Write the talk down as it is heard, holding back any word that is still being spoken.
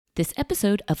This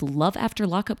episode of Love After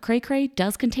Lockup Cray Cray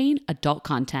does contain adult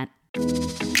content.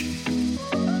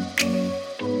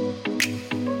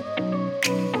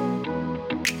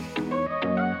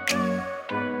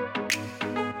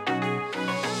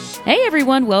 Hey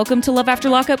everyone, welcome to Love After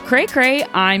Lockup Cray Cray.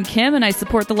 I'm Kim and I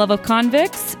support the love of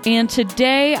convicts. And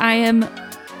today I am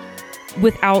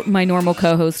without my normal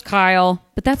co-host Kyle.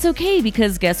 But that's okay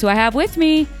because guess who I have with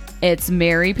me? It's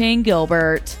Mary Payne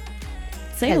Gilbert.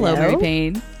 Say hello, Mary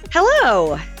Payne.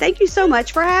 Hello. Thank you so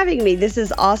much for having me. This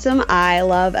is awesome. I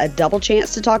love a double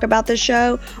chance to talk about this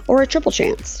show or a triple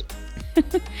chance.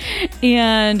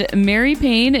 And Mary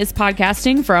Payne is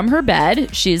podcasting from her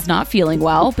bed. She's not feeling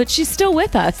well, but she's still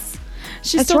with us.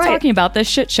 She's That's still right. talking about this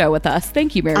shit show with us.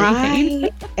 Thank you, Mary Payne.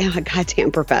 I am a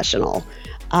goddamn professional.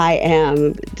 I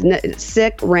am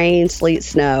sick, rain, sleet,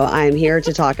 snow. I am here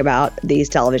to talk about these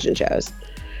television shows.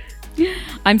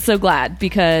 I'm so glad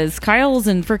because Kyle's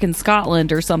in frickin'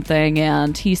 Scotland or something,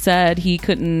 and he said he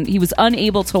was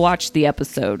unable to watch the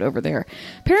episode over there.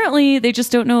 Apparently, they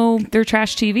just don't know their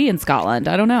trash TV in Scotland.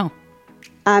 I don't know.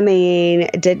 I mean,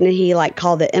 didn't he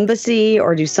call the embassy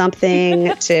or do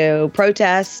something to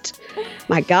protest?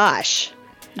 My gosh.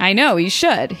 I know, he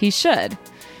should. He should.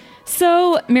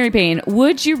 So, Mary Payne,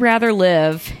 would you rather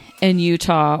live in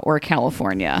Utah or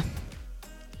California?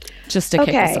 Just to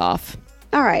kick us off.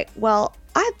 All right. Well,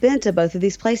 I've been to both of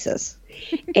these places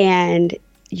and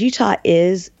Utah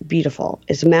is beautiful.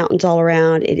 It's mountains all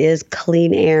around. It is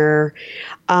clean air.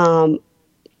 I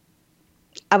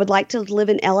would like to live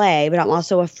in LA, but I'm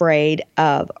also afraid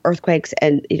of earthquakes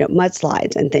and,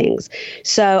 mudslides and things.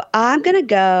 So I'm going to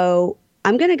go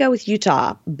with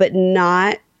Utah, but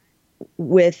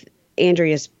with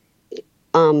Andrea's,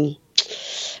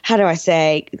 how do I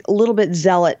say, a little bit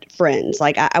zealot friends.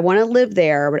 I want to live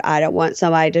there, but I don't want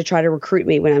somebody to try to recruit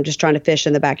me when I'm just trying to fish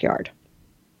in the backyard.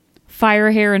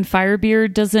 Fire hair and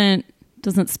firebeard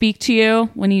doesn't speak to you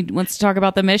when he wants to talk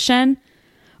about the mission?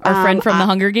 Our friend from the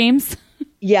Hunger Games?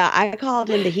 Yeah, I called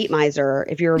him the Heat Miser,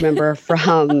 if you remember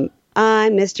from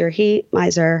I'm Mr. Heat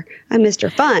Miser. I'm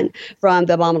Mr. Fun from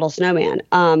The Abominable Snowman.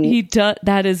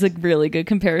 That is a really good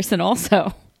comparison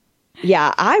also.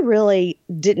 Yeah, I really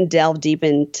didn't delve deep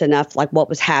into enough what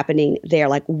was happening there.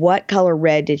 What color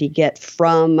red did he get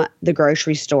from the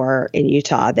grocery store in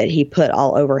Utah that he put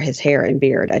all over his hair and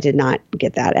beard? I did not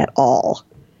get that at all.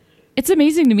 It's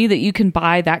amazing to me that you can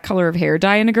buy that color of hair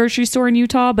dye in a grocery store in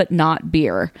Utah, but not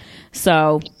beer.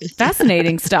 So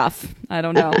fascinating stuff. I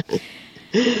don't know.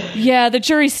 Yeah, the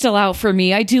jury's still out for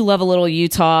me. I do love a little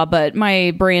Utah, but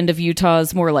my brand of Utah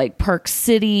is more like Park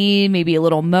City, maybe a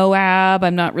little Moab.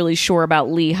 I'm not really sure about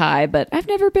Lehigh, but I've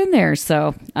never been there,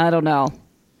 so I don't know.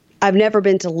 I've never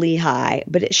been to Lehigh,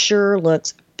 but it sure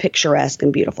looks picturesque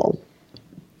and beautiful.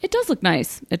 It does look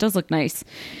nice. It does look nice,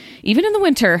 even in the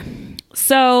winter.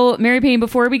 So, Mary Payne,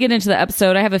 before we get into the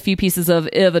episode, I have a few pieces of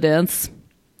evidence.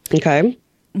 Okay.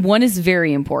 One is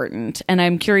very important, and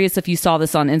I'm curious if you saw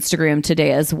this on Instagram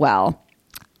today as well.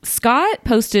 Scott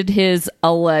posted his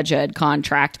alleged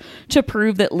contract to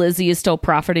prove that Lizzie is still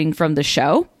profiting from the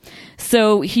show.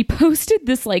 So he posted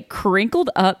this crinkled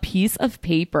up piece of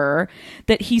paper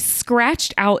that he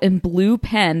scratched out in blue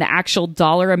pen, the actual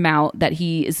dollar amount that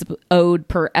he is owed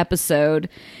per episode.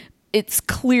 It's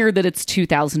clear that it's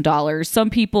 $2,000. Some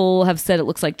people have said it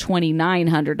looks like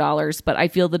 $2,900, but I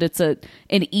feel that it's an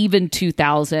even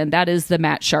 $2,000. That is the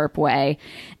Matt Sharp way.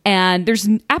 And there's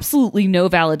absolutely no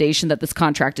validation that this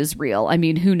contract is real. I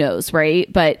mean, who knows,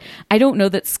 right? But I don't know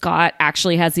that Scott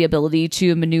actually has the ability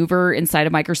to maneuver inside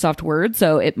of Microsoft Word,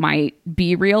 so it might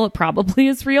be real. It probably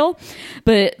is real.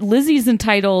 But Lizzie's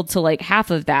entitled to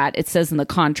half of that, it says in the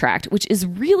contract, which is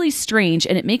really strange.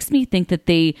 And it makes me think that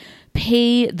they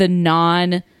pay the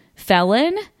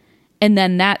non-felon, and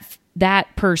then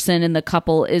that person in the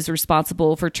couple is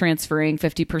responsible for transferring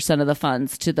 50% of the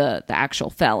funds to the actual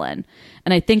felon.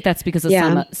 And I think that's because of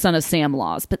Son of Sam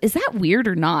laws. But is that weird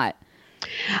or not?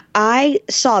 I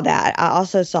saw that. I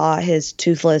also saw his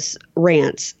toothless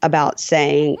rants about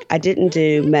saying, I didn't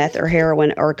do meth or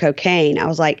heroin or cocaine. I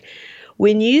was like,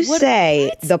 when you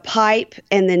say the pipe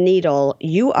and the needle,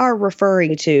 you are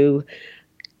referring to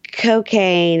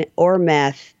cocaine or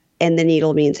meth, and the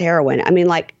needle means heroin. I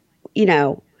mean,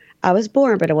 I was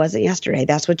born, but it wasn't yesterday.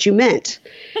 That's what you meant.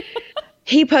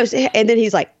 He posted, and then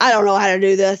he's like, I don't know how to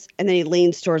do this. And then he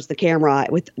leans towards the camera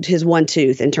with his one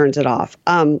tooth and turns it off.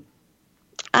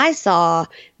 I saw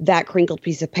that crinkled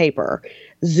piece of paper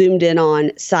zoomed in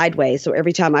on sideways. So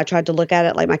every time I tried to look at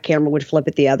it, my camera would flip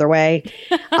it the other way.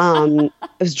 It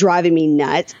was driving me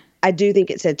nuts. I do think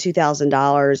it said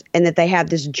 $2,000, and that they have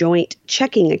this joint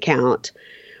checking account,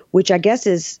 which I guess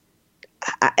is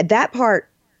that part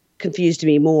confused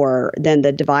me more than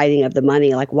the dividing of the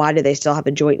money. Like, why do they still have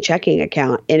a joint checking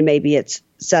account? And maybe it's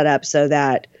set up so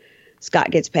that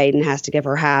Scott gets paid and has to give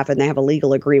her half, and they have a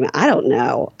legal agreement. I don't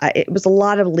know. It was a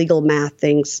lot of legal math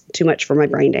things, too much for my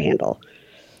brain to handle.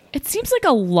 It seems like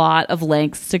a lot of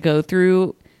lengths to go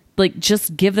through. Like,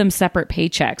 just give them separate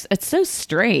paychecks. It's so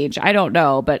strange. I don't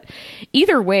know. But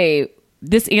either way,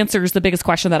 this answers the biggest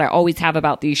question that I always have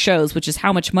about these shows, which is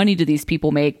how much money do these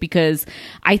people make? Because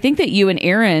I think that you and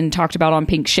Aaron talked about on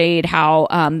Pink Shade how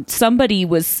somebody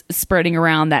was spreading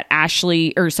around that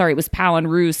it was Pau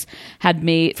and Roos had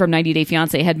made, from 90 Day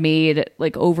Fiancé, had made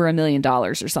like over $1 million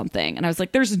or something. And I was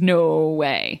like, there's no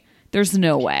way. There's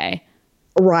no way.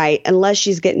 Right. Unless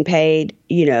she's getting paid,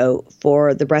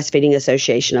 for the Breastfeeding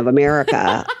Association of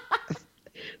America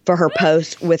for her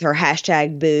post with her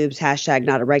hashtag boobs, hashtag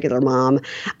not a regular mom.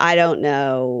 I don't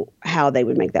know how they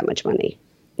would make that much money.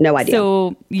 No idea.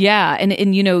 So, yeah.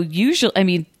 And usually, I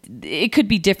mean, it could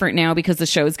be different now because the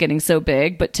show is getting so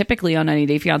big, but typically on 90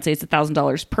 Day Fiancé, it's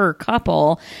 $1,000 per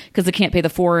couple because they can't pay the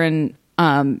foreign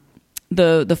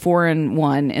the foreign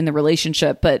one in the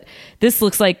relationship. But this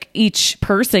looks like each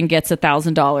person gets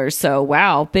 $1,000. So,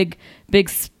 wow, big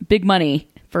money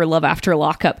for Love After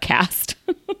Lockup cast.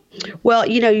 Well,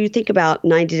 you think about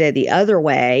 90 Day the other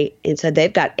way, and so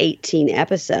they've got 18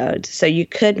 episodes. So you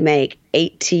could make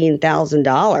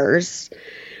 $18,000,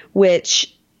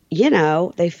 which,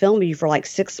 they film you for like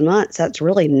 6 months. That's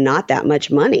really not that much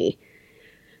money.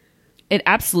 It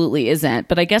absolutely isn't.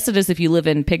 But I guess it is if you live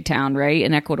in Pigtown, right?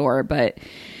 In Ecuador. But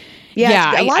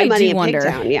yeah, a lot of money in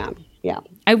Pigtown. Yeah.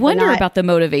 I wonder about the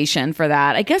motivation for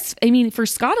that. I guess, for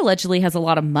Scott allegedly has a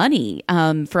lot of money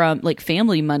from like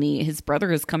family money. His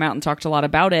brother has come out and talked a lot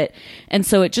about it. And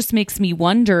so it just makes me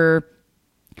wonder,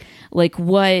 like,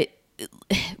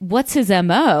 what's his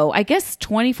MO? I guess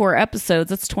 24 episodes,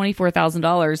 that's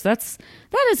 $24,000. That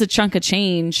is a chunk of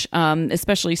change,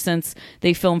 especially since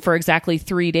they film for exactly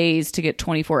 3 days to get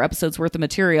 24 episodes worth of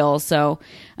material. So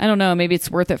I don't know, maybe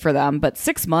it's worth it for them, but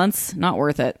 6 months, not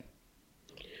worth it.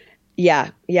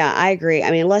 Yeah, I agree.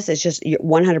 Unless it's just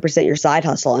 100% your side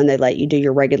hustle and they let you do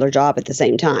your regular job at the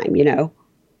same time,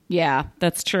 Yeah,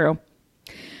 that's true.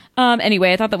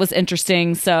 Anyway, I thought that was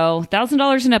interesting. So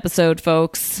 $1,000 an episode,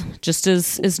 folks, just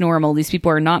as normal. These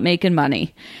people are not making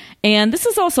money. And this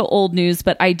is also old news,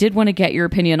 but I did want to get your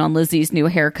opinion on Lizzie's new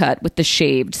haircut with the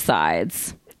shaved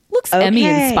sides. Looks Emmy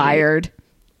inspired.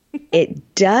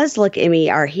 It does look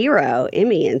our hero,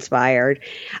 Emmy inspired.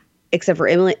 Except for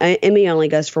Emmy only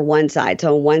goes for one side.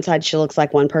 So on one side, she looks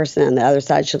like one person, and the other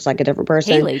side, she looks like a different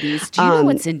person. Hey, ladies, do you know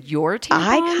what's in your tampons?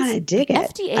 I kind of dig it.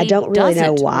 FDA I don't really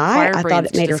know why. I thought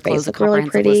it made her face look really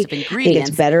pretty. I think it's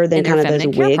better than kind of those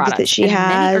wigs that she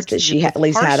has, that she at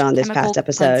least had on this past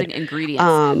episode.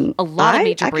 A lot of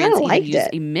major brands even use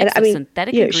a mix of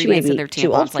synthetic ingredients in their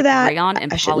tampons, like rayon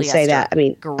and polyester. I shouldn't say that.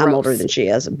 I'm older than she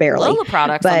is, barely. Lola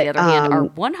products, on the other hand, are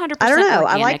 100% organic. I don't know.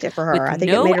 I liked it for her. I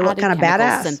think it made her look kind of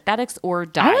badass. Or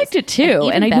dyes. I liked it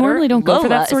too, and I normally don't go for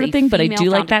that sort of thing, but I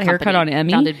do like that haircut on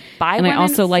Emmy, and I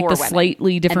also like the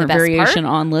slightly different variation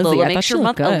on Lizzie. Lola I thought she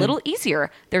looked good. A little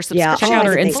easier. There's check out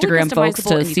her Instagram, folks,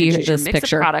 to see this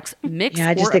picture. I just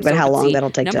think about how long that'll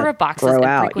take to grow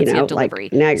out.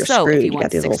 Like now you're screwed. You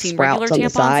got these little sprouts on the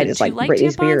side. It's like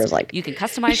Britney Spears. Like you can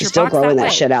customize she's still growing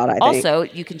that shit out. I think. Also,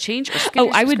 you can change.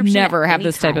 I would never have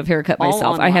this type of haircut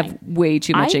myself. I have way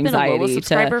too much anxiety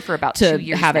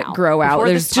to have it grow out.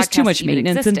 There's just too much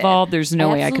maintenance involved. There's no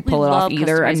way I could pull it off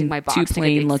either. I'm too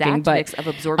plain looking, but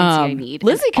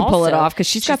Lizzie can pull it off because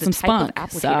she's got some spunk.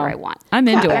 So I'm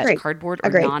into it. Cardboard or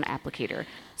non-applicator.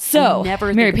 So,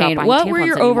 Mary Payne, what were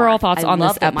your overall thoughts on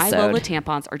this episode? My Lola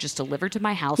tampons are just delivered to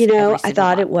my house. I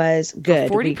thought it was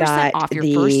good. We got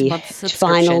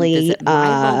finally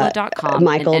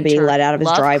Michael being let out of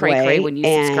his driveway,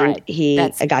 and he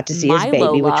got to see his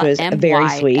baby, which was very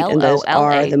sweet. And those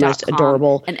are the most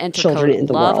adorable children in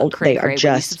the world. They are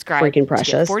just freaking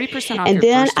precious. And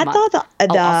then I thought the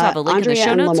Andrea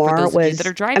and Lamar was,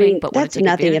 that's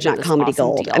nothing if not comedy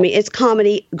gold. It's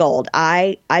comedy gold.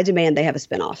 I demand they have a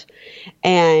spinoff.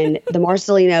 And the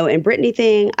Marcelino and Brittany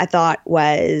thing I thought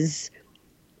was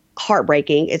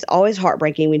heartbreaking. It's always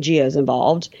heartbreaking when Gio's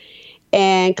involved.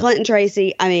 And Clinton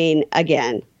Tracy,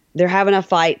 again, they're having a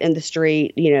fight in the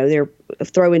street. They're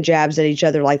throwing jabs at each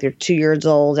other like they're 2 years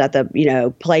old at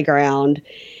the, playground.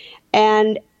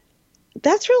 And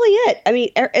that's really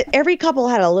it. Every couple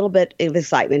had a little bit of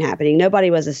excitement happening. Nobody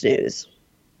was a snooze.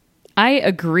 I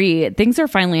agree. Things are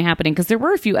finally happening because there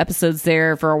were a few episodes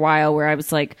there for a while where I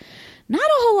was like, not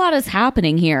a whole lot is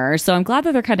happening here. So I'm glad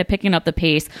that they're kind of picking up the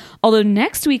pace. Although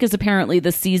next week is apparently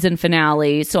the season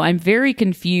finale. So I'm very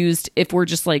confused if we're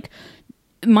just like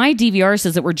my DVR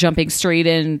says that we're jumping straight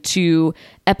into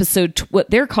what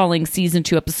they're calling season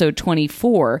 2, episode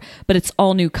 24, but it's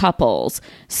all new couples.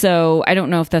 So I don't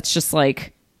know if that's just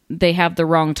like they have the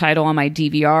wrong title on my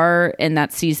DVR and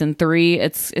that's season 3.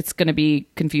 It's going to be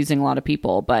confusing a lot of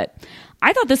people, but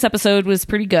I thought this episode was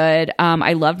pretty good.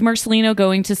 I loved Marcelino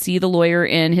going to see the lawyer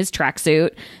in his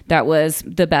tracksuit. That was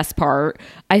the best part.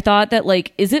 I thought that,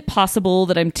 like, is it possible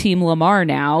that I'm Team Lamar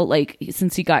now, like,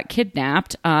 since he got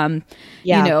kidnapped? You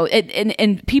know,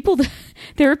 and people,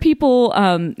 there are people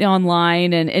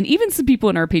online and even some people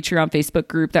in our Patreon Facebook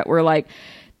group that were like,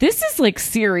 this is like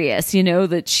serious, you know,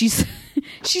 that she's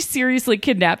seriously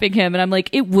kidnapping him. And I'm like,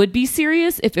 it would be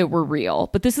serious if it were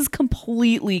real, but this is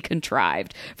completely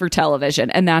contrived for television.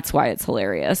 And that's why it's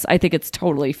hilarious. I think it's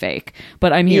totally fake,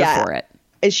 but I'm here for it.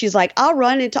 And she's like,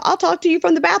 I'll talk to you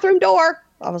from the bathroom door.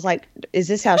 I was like, is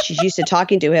this how she's used to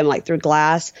talking to him, like through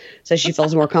glass? So she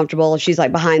feels more comfortable if she's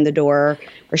like behind the door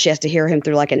where she has to hear him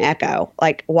through like an echo.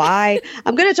 Like, why?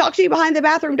 I'm going to talk to you behind the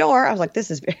bathroom door. I was like, this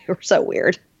is so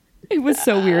weird. It was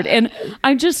so weird. And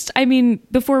I mean,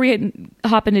 before we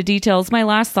hop into details, my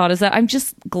last thought is that I'm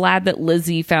just glad that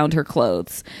Lizzie found her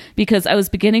clothes, because I was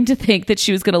beginning to think that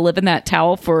she was going to live in that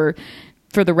towel for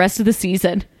the rest of the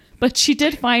season. But she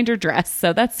did find her dress,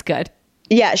 so that's good.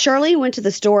 Yeah, Charlene went to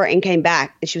the store and came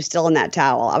back, and she was still in that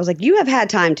towel. I was like, you have had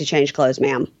time to change clothes,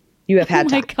 ma'am. You have had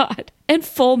time. Oh, my God. And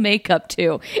full makeup,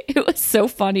 too. It was so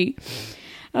funny.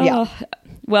 Yeah.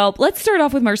 Well, let's start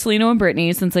off with Marcelino and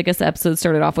Brittany, since I guess the episode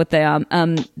started off with them.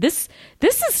 This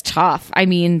is tough. I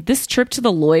mean, this trip to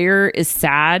the lawyer is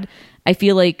sad. I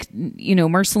feel like, you know,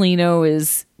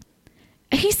 Marcelino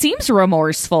he seems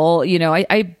remorseful. You know,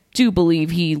 I do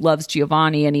believe he loves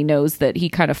Giovanni and he knows that he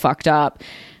kind of fucked up.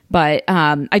 But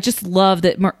I just love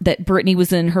that Brittany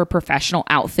was in her professional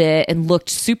outfit and looked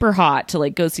super hot to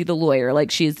like go see the lawyer, like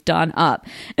she's done up.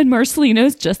 And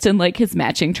Marcelino's just in like his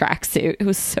matching tracksuit. It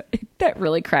was that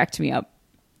really cracked me up.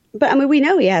 But I mean, we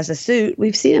know he has a suit.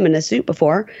 We've seen him in a suit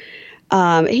before.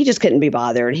 He just couldn't be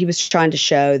bothered. He was trying to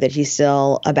show that he's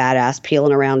still a badass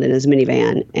peeling around in his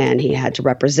minivan, and he had to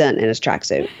represent in his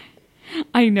tracksuit.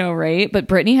 I know, right? But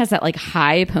Brittany has that like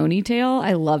high ponytail.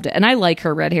 I loved it. And I like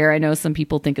her red hair. I know some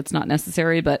people think it's not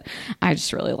necessary, but I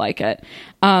just really like it.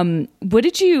 What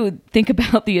did you think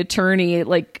about the attorney?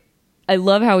 Like, I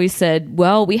love how he said,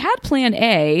 well, we had plan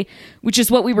A, which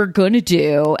is what we were going to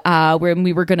do when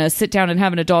we were going to sit down and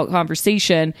have an adult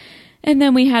conversation. And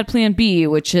then we had plan B,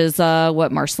 which is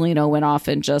what Marcelino went off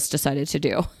and just decided to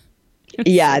do.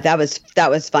 Yeah, that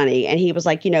was funny. And he was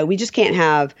like, you know, we just can't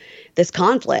have this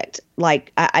conflict.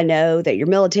 Like, I know that you're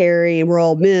military and we're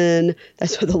all men.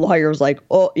 That's what the lawyer was like.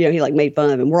 Oh, you know, he like made fun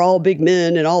of him. We're all big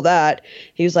men and all that.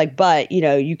 He was like, but, you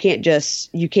know, you can't just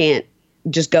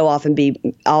go off and be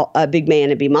a big man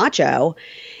and be macho.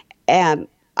 And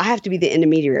I have to be the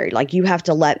intermediary. Like, you have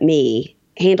to let me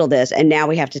handle this. And now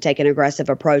we have to take an aggressive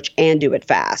approach and do it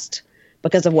fast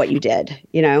because of what you did,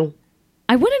 you know?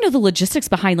 I want to know the logistics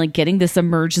behind like getting this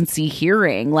emergency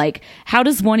hearing. Like, how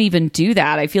does one even do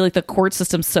that? I feel like the court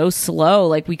system's so slow.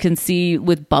 Like we can see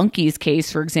with Bunky's case,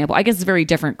 for example. I guess it's a very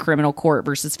different criminal court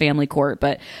versus family court.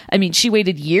 But I mean, she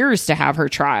waited years to have her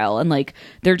trial, and like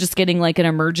they're just getting like an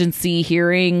emergency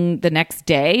hearing the next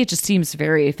day. It just seems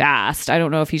very fast. I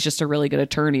don't know if he's just a really good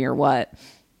attorney or what.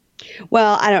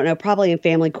 Well, I don't know. Probably in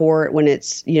family court when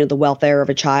it's, you know, the welfare of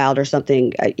a child or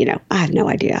something. You know, I have no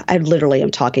idea. I literally am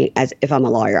talking as if I'm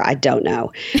a lawyer. I don't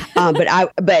know. But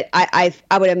I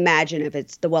would imagine if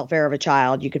it's the welfare of a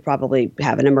child, you could probably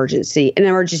have an emergency. An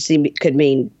emergency could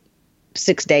mean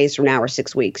 6 days from now or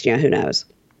 6 weeks. You know, who knows?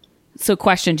 So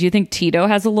question, do you think Tito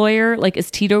has a lawyer? Like,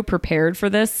 is Tito prepared for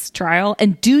this trial?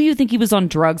 And do you think he was on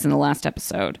drugs in the last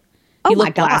episode? He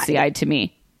looked glassy-eyed to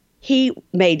me. He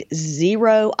made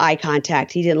zero eye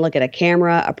contact. He didn't look at a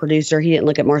camera, a producer. He didn't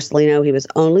look at Marcelino. He was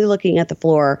only looking at the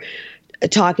floor,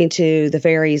 talking to the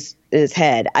fairies in his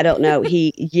head. I don't know.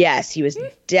 Yes, he was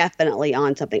definitely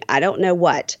on something. I don't know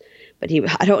what, but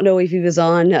I don't know if he was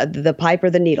on the pipe or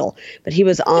the needle, but he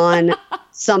was on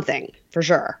something for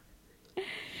sure.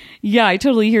 Yeah, I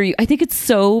totally hear you. I think it's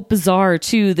so bizarre,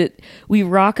 too, that we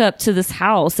rock up to this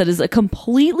house that is a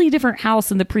completely different house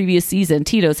than the previous season.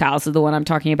 Tito's house is the one I'm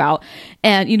talking about.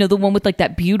 And, you know, the one with like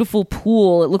that beautiful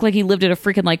pool. It looked like he lived at a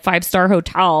freaking like 5-star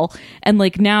hotel. And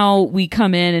like now we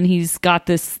come in and he's got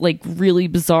this like really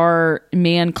bizarre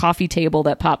man coffee table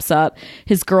that pops up.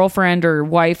 His girlfriend or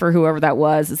wife or whoever that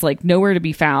was is like nowhere to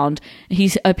be found.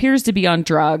 He appears to be on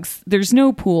drugs. There's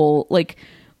no pool. Like,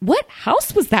 what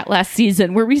house was that last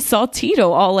season where we saw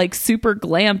Tito all like super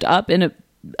glammed up in a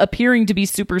appearing to be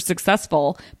super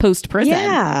successul post prison.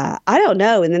 Yeah, I don't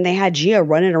know. And then they had Gio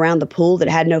running around the pool that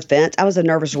had no fence. I was a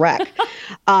nervous wreck.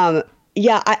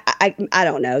 Yeah, I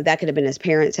don't know. That could have been his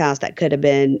parents' house. That could have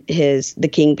been the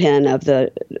kingpin of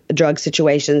the drug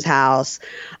situation's house,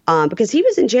 because he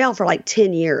was in jail for like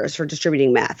 10 years for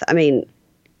distributing meth. I mean,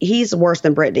 he's worse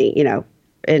than Brittany,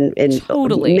 in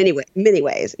totally many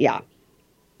ways. Yeah.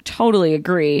 Totally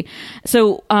agree.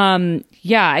 So,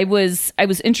 I was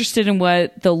interested in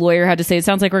what the lawyer had to say. It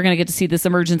sounds like we're going to get to see this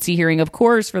emergency hearing, of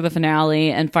course, for the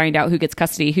finale and find out who gets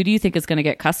custody. Who do you think is going to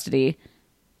get custody?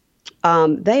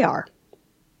 They are.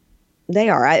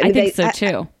 I think so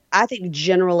too. I think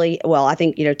generally, I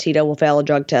think, Tito will fail a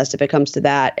drug test if it comes to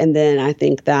that. And then I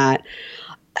think that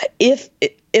if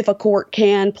a court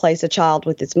can place a child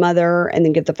with its mother and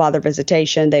then give the father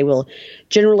visitation, they will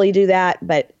generally do that.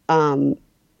 But,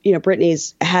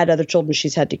 Brittany's had other children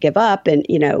she's had to give up. And,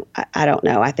 I don't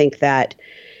know. I think that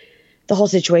the whole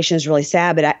situation is really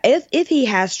sad. But if he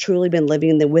has truly been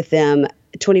living with them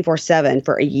 24/7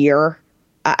 for a year,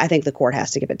 I think the court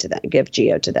has to give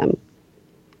Gio to them.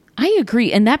 I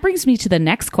agree. And that brings me to the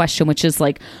next question, which is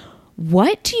like,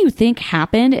 what do you think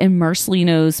happened in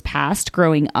Marcelino's past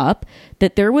growing up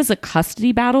that there was a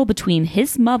custody battle between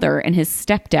his mother and his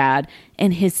stepdad,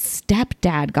 and his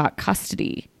stepdad got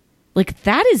custody? Like,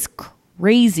 that is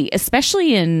crazy,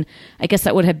 especially in, I guess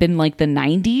that would have been like the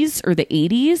 90s or the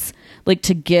 80s. Like,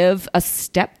 to give a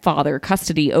stepfather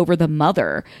custody over the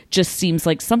mother just seems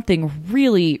like something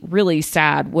really, really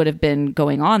sad would have been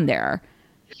going on there.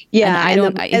 Yeah.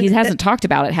 He hasn't talked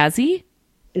about it, has he?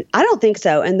 I don't think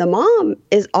so. And the mom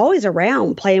is always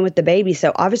around playing with the baby.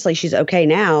 So obviously she's okay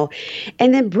now.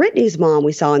 And then Brittany's mom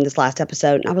we saw in this last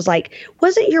episode. And I was like,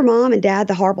 wasn't your mom and dad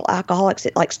the horrible alcoholics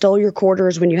that like stole your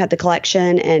quarters when you had the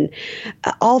collection and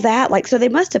all that? Like, so they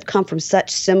must have come from such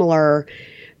similar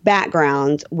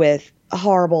backgrounds with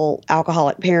horrible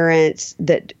alcoholic parents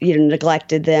that,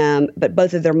 neglected them. But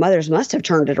both of their mothers must have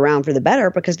turned it around for the better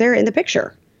because they're in the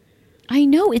picture. I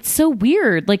know, it's so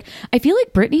weird. Like, I feel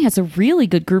like Brittany has a really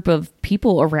good group of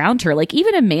people around her. Like,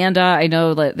 even Amanda, I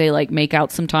know that they like make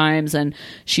out sometimes, and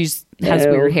has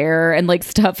weird hair and like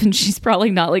stuff, and she's probably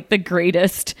not like the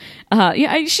greatest.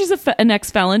 She's an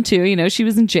ex-felon too. She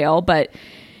was in jail, but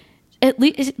at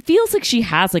least it feels like she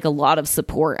has like a lot of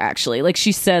support. Actually, like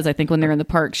she says, I think when they're in the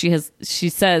park, she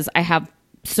says, I have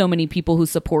so many people who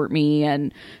support me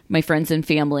and my friends and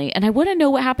family. And I want to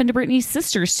know what happened to Brittany's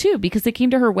sisters too, because they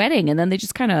came to her wedding and then they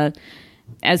just kind of,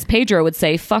 as Pedro would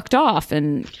say, fucked off.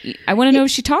 And I want to know if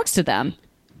she talks to them.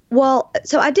 Well,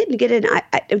 so I didn't get it.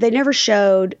 They never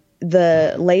showed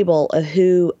the label of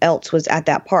who else was at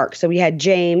that park. So we had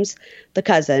James, the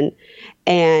cousin,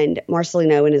 and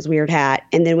Marcelino in his weird hat.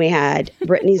 And then we had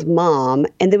Brittany's mom.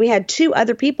 And then we had two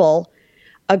other people,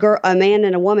 a man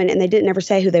and a woman, and they didn't ever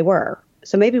say who they were.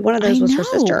 So maybe one of those was her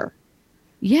sister.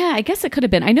 Yeah, I guess it could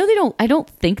have been. I know I don't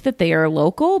think that they are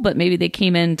local, but maybe they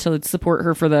came in to support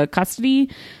her for the custody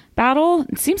battle.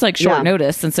 It seems like short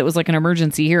notice since it was like an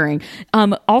emergency hearing.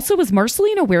 Also, was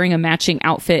Marcelino wearing a matching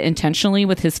outfit intentionally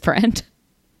with his friend?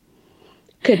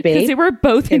 Could be. Because they were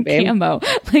both in camo,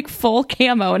 like full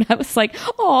camo. And I was like,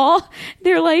 oh,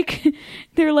 they're like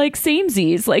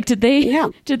samesies. Like, did they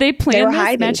plan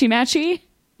this matchy-matchy?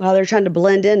 Well, they're trying to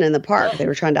blend in the park. They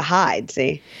were trying to hide,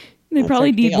 see? They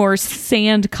probably need more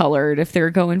sand colored if they're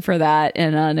going for that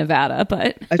in Nevada,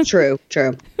 but... True.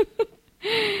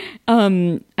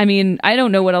 I mean, I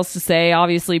don't know what else to say.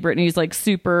 Obviously, Brittany's like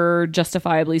super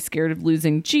justifiably scared of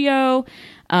losing Gio.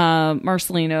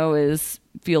 Marcelino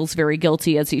feels very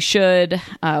guilty, as he should,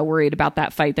 worried about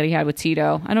that fight that he had with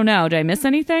Tito. I don't know. Did I miss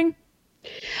anything?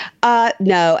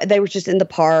 No, they were just in the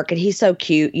park and he's so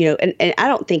cute, and I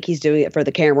don't think he's doing it for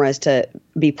the cameras to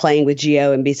be playing with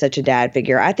Gio and be such a dad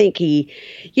figure. I think he,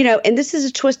 and this is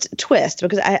a twist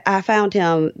because I found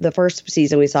him the first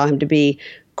season we saw him to be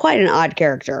quite an odd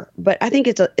character, but I think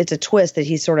it's a twist that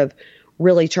he's sort of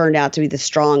really turned out to be the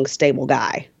strong, stable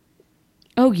guy.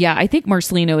 Oh yeah. I think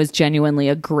Marcelino is genuinely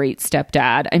a great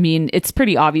stepdad. I mean, it's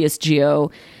pretty obvious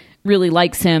Gio really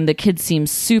likes him. The kids seem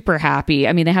super happy.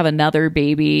 I mean, they have another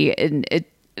baby, and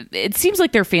it seems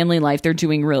like their family life, they're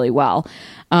doing really well.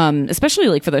 Especially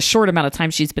like for the short amount of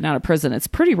time she's been out of prison. It's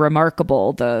pretty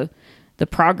remarkable, the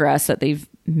progress that they've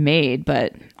made,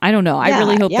 but I don't know. I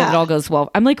really hope that it all goes well.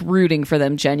 I'm like rooting for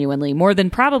them genuinely more than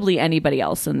probably anybody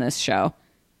else in this show.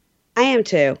 I am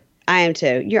too.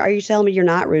 Are you telling me you're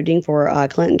not rooting for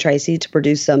Clint and Tracy to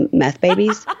produce some meth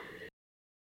babies?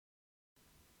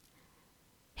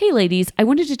 Hey ladies, I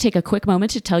wanted to take a quick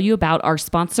moment to tell you about our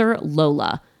sponsor,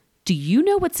 Lola. Do you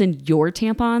know what's in your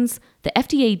tampons? The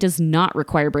FDA does not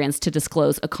require brands to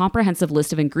disclose a comprehensive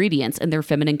list of ingredients in their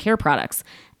feminine care products,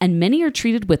 and many are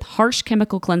treated with harsh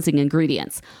chemical cleansing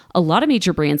ingredients. A lot of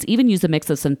major brands even use a mix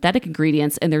of synthetic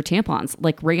ingredients in their tampons,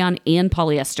 like rayon and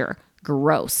polyester.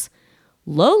 Gross.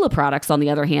 Lola products, on the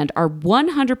other hand, are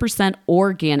 100%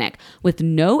 organic with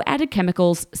no added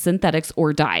chemicals, synthetics,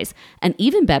 or dyes. And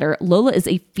even better, Lola is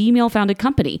a female-founded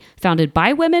company, founded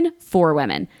by women for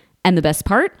women. And the best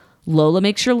part? Lola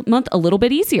makes your month a little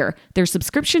bit easier. Their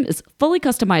subscription is fully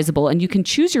customizable, and you can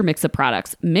choose your mix of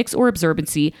products, mix or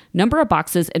absorbency, number of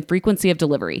boxes, and frequency of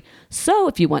delivery. So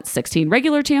if you want 16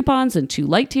 regular tampons and 2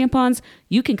 light tampons,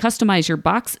 you can customize your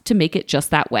box to make it just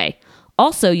that way.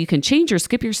 Also, you can change or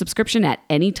skip your subscription at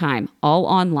any time, all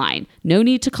online. No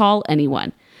need to call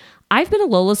anyone. I've been a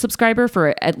Lola subscriber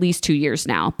for at least 2 years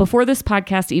now, before this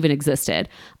podcast even existed.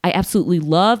 I absolutely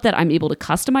love that I'm able to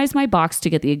customize my box to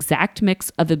get the exact mix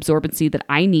of absorbency that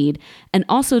I need, and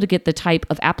also to get the type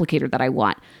of applicator that I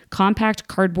want, compact,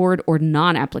 cardboard, or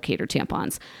non-applicator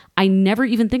tampons. I never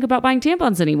even think about buying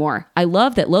tampons anymore. I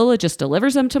love that Lola just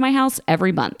delivers them to my house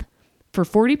every month. For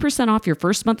 40% off your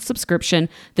first month subscription,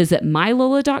 visit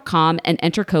mylola.com and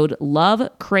enter code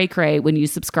LOVECRAYCRAY when you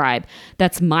subscribe.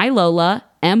 That's mylola,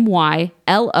 mylola.com,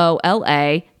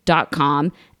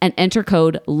 and enter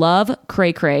code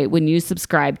LOVECRAYCRAY when you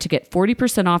subscribe to get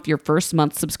 40% off your first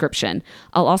month subscription.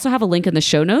 I'll also have a link in the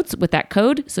show notes with that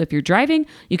code, so if you're driving,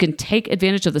 you can take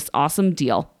advantage of this awesome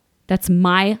deal. That's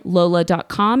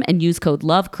mylola.com and use code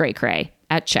LOVECRAYCRAY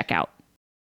at checkout.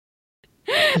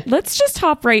 Let's just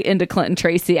hop right into Clint and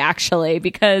Tracy, actually,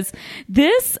 because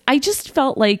this, I just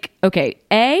felt like, okay,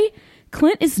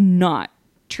 Clint is not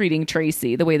treating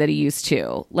Tracy the way that he used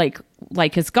to, like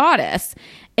his goddess.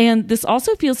 And this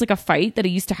also feels like a fight that I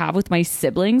used to have with my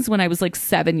siblings when I was like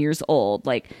 7 years old.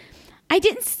 Like, I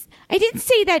didn't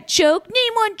say that joke.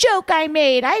 Name one joke I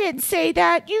made. I didn't say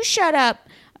that. You shut up.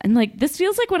 And like, this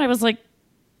feels like when I was like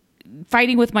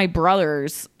fighting with my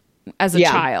brothers as a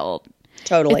child.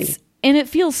 Totally. And it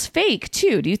feels fake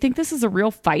too. Do you think this is a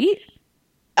real fight?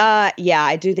 Yeah,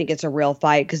 I do think it's a real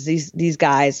fight because these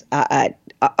guys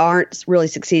aren't really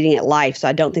succeeding at life. So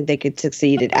I don't think they could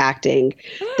succeed at acting.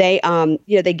 They,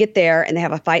 they get there and they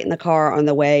have a fight in the car on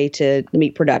the way to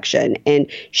meet production.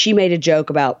 And she made a joke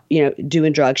about,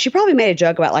 doing drugs. She probably made a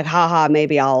joke about like, haha,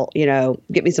 maybe I'll,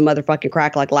 get me some motherfucking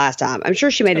crack like last time. I'm sure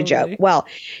she made a joke. Well,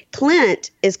 Clint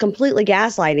is completely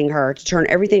gaslighting her to turn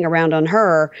everything around on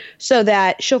her so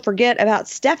that she'll forget about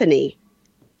Stephanie.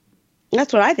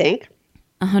 That's what I think.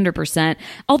 100%.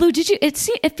 Although,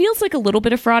 it feels like a little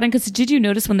bit of fraud, because did you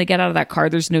notice when they get out of that car,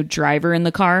 there's no driver in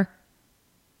the car?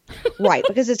 Right,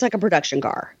 because it's like a production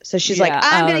car. So she's like,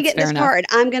 I'm going to get in this car and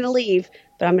I'm going to leave,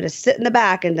 but I'm going to sit in the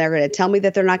back and they're going to tell me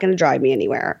that they're not going to drive me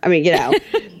anywhere. I mean,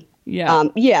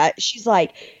 Yeah.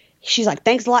 She's like,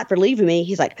 thanks a lot for leaving me.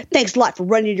 He's like, thanks a lot for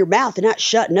running your mouth and not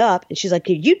shutting up. And she's like,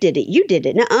 you did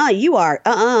it. Nuh-uh, you are.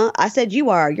 I said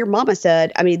you are. Your mama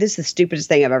said. I mean, this is the stupidest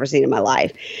thing I've ever seen in my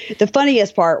life. The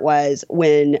funniest part was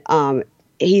when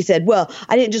he said, well,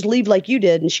 I didn't just leave like you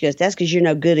did. And she goes, that's because you're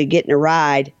no good at getting a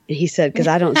ride. And he said, because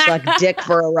I don't suck dick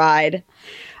for a ride.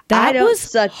 That I don't was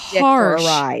suck dick harsh. for a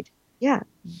ride. Yeah.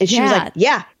 And she was like,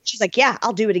 yeah. She's like, yeah,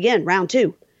 I'll do it again. Round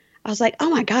 2. I was like, oh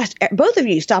my gosh, both of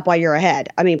you stop while you're ahead.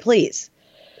 I mean, please.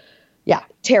 Yeah,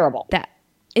 terrible.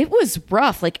 It was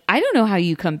rough. Like, I don't know how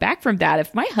you come back from that.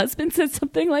 If my husband said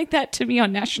something like that to me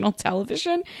on national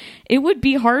television, it would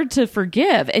be hard to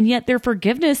forgive. And yet their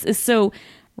forgiveness is so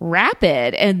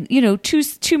rapid. And,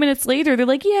 2 minutes later, they're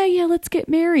like, yeah, let's get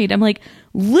married. I'm like,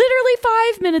 literally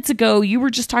 5 minutes ago, you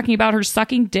were just talking about her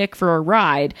sucking dick for a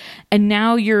ride. And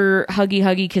now you're huggy,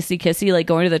 kissy, like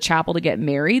going to the chapel to get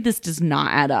married. This does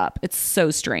not add up. It's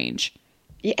so strange.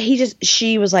 Yeah,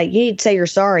 she was like, you need to say you're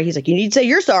sorry. He's like, you need to say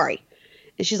you're sorry.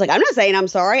 And she's like, I'm not saying I'm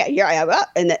sorry. Blah,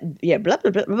 blah,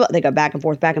 blah, blah. They go back and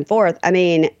forth. I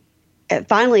mean,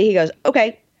 finally he goes,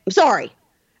 okay, I'm sorry.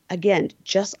 Again,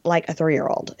 just like a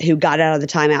 3-year-old who got out of the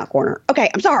timeout corner. Okay,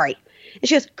 I'm sorry. And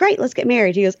she goes, great, let's get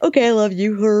married. He goes, okay, I love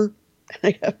you, her.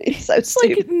 It's so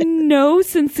stupid. Like, no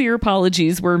sincere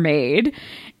apologies were made.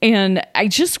 And I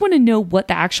just want to know what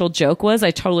the actual joke was.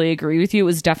 I totally agree with you. It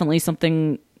was definitely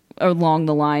something along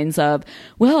the lines of,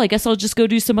 well, I guess I'll just go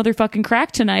do some other fucking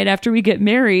crack tonight after we get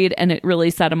married. And it really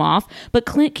set him off. But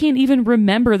Clint can't even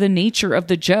remember the nature of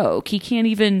the joke. He can't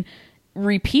even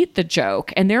repeat the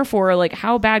joke. And therefore, like,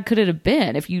 how bad could it have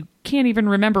been if you can't even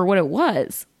remember what it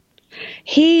was?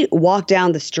 He walked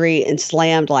down the street and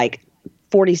slammed like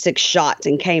 46 shots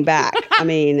and came back. I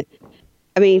mean,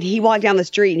 he walked down the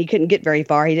street and he couldn't get very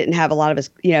far. He didn't have a lot of his,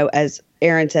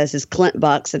 Aaron says his Clint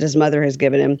bucks that his mother has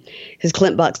given him, his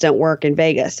Clint bucks don't work in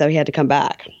Vegas, so he had to come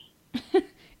back.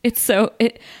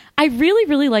 I really,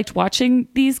 really liked watching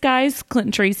these guys, Clint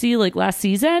and Tracy, like last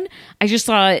season. I just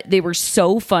thought they were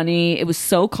so funny. It was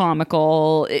so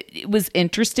comical. It was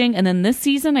interesting. And then this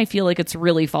season, I feel like it's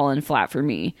really fallen flat for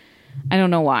me. I don't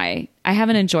know why. I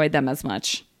haven't enjoyed them as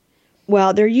much.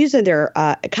 Well, they're using their,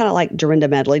 kind of like Dorinda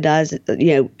Medley does,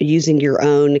 using your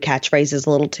own catchphrases a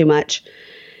little too much.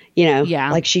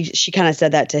 Like she kind of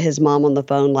said that to his mom on the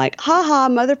phone, like, ha ha,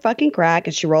 motherfucking crack.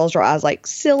 And she rolls her eyes like,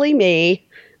 silly me.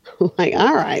 I'm like,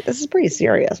 all right, this is pretty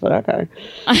serious, but okay.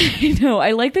 I know.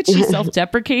 I like that she's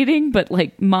self-deprecating, but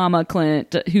like Mama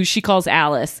Clint, who she calls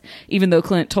Alice, even though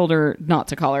Clint told her not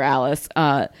to call her Alice,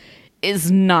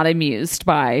 is not amused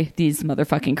by these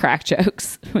motherfucking crack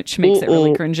jokes, which makes it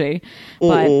really cringy.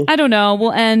 But I don't know.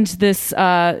 We'll end this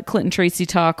Clint and Tracy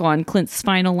talk on Clint's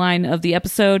final line of the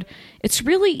episode. It's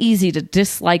really easy to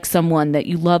dislike someone that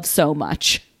you love so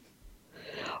much.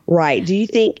 Right. Do you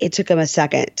think it took him a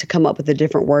second to come up with a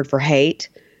different word for hate?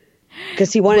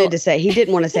 Because he wanted to say, he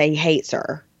didn't want to say he hates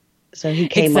her. So he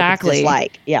came up with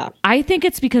dislike. Yeah. I think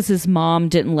it's because his mom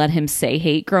didn't let him say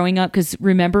hate growing up. Because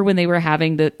remember when they were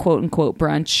having the quote unquote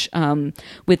brunch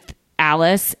with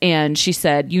Alice, and she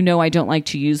said, I don't like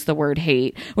to use the word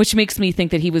hate, which makes me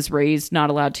think that he was raised not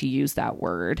allowed to use that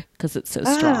word because it's so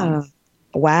strong.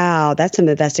 Wow. That's some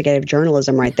investigative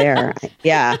journalism right there.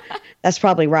 Yeah. That's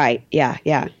probably right. Yeah.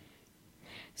 Yeah.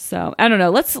 So I don't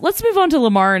know. Let's move on to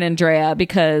Lamar and Andrea,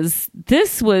 because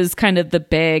this was kind of the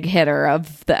big hitter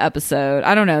of the episode.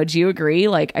 I don't know. Do you agree?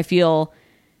 Like, I feel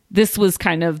this was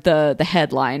kind of the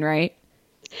headline, right?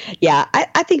 Yeah,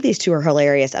 I think these two are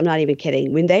hilarious. I'm not even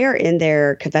kidding. When they are in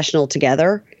their confessional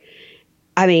together,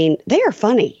 I mean, they are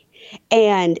funny.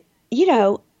 And,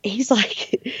 he's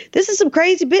like, this is some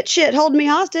crazy bitch shit holding me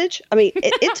hostage. I mean,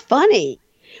 it's funny.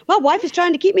 My wife is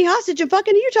trying to keep me hostage in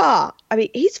fucking Utah. I mean,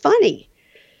 he's funny.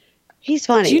 He's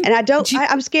funny. And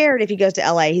I'm scared if he goes to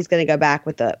LA, he's going to go back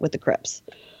with the Crips.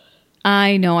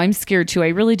 I know. I'm scared too. I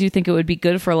really do think it would be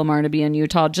good for Lamar to be in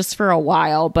Utah just for a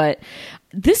while. But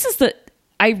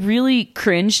I really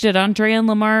cringed at Andrea and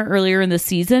Lamar earlier in the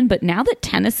season. But now that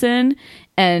Tennyson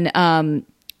and,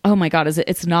 oh my God,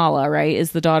 it's Nala, right?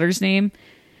 Is the daughter's name?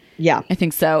 Yeah. I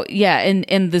think so. Yeah.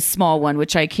 And the small one,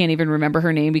 which I can't even remember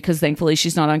her name because thankfully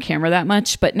she's not on camera that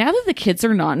much. But now that the kids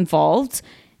are not involved,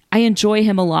 I enjoy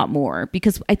him a lot more,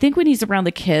 because I think when he's around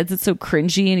the kids, it's so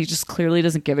cringy and he just clearly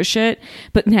doesn't give a shit.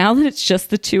 But now that it's just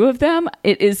the two of them,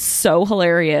 it is so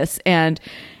hilarious. And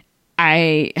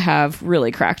I have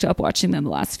really cracked up watching them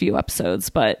the last few episodes.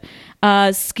 But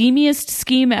schemiest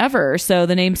scheme ever. So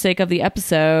the namesake of the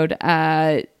episode.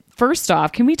 First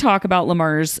off, can we talk about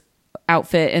Lamar's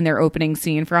outfit in their opening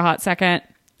scene for a hot second?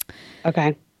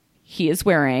 Okay. He is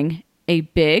wearing a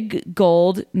big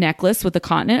gold necklace with the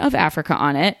continent of Africa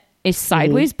on it, a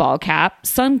sideways ball cap,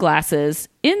 sunglasses,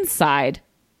 inside,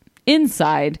 and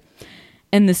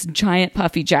this giant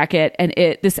puffy jacket. And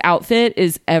this outfit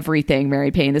is everything,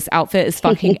 Mary Payne. This outfit is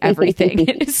fucking everything.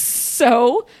 It is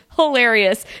so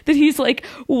hilarious that he's like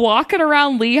walking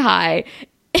around Lehigh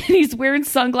and he's wearing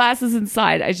sunglasses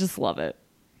inside. I just love it.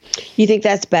 You think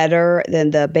that's better than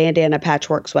the bandana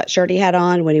patchwork sweatshirt he had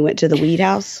on when he went to the weed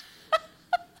house?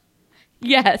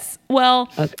 Yes. Well,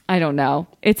 okay. I don't know.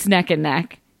 It's neck and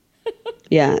neck.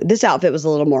 Yeah. This outfit was a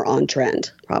little more on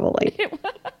trend, probably.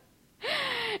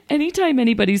 Anytime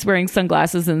anybody's wearing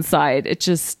sunglasses inside,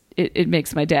 it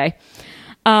makes my day.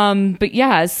 But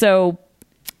yeah, so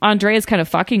Andrea's kind of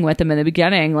fucking with him in the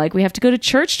beginning. Like, we have to go to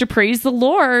church to praise the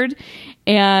Lord.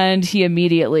 And he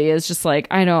immediately is just like,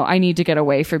 I know, I need to get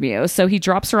away from you. So he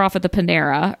drops her off at the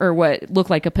Panera, or what looked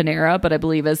like a Panera, but I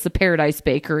believe is the Paradise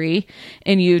Bakery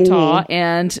in Utah,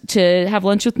 and to have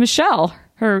lunch with Michelle,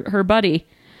 her buddy.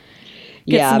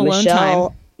 Get some alone time.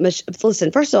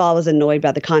 Listen, first of all, I was annoyed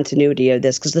by the continuity of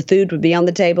this, because the food would be on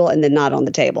the table and then not on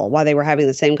the table while they were having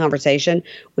the same conversation,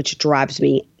 which drives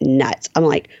me nuts. I'm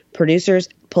like, producers,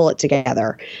 pull it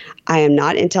together. I am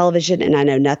not in television and I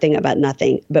know nothing about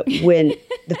nothing. But when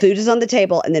the food is on the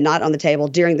table and then not on the table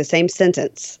during the same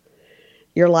sentence,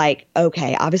 you're like,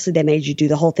 okay, obviously they made you do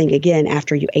the whole thing again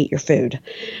after you ate your food.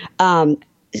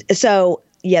 So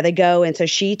yeah, they go. And so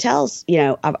she tells,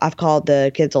 I've called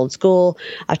the kids' old school.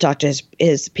 I've talked to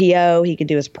his PO. He can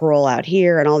do his parole out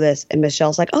here and all this. And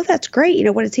Michelle's like, oh, that's great.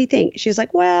 What does he think? She's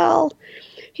like, well,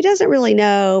 he doesn't really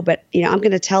know, but, I'm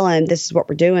going to tell him this is what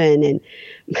we're doing. And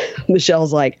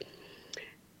Michelle's like,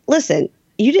 listen,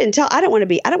 you didn't tell. I don't want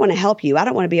to help you. I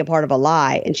don't want to be a part of a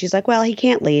lie. And she's like, well, he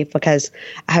can't leave because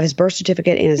I have his birth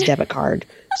certificate and his debit card.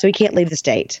 So he can't leave the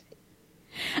state.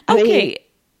 Okay.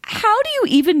 how do you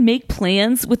even make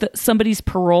plans with somebody's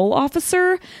parole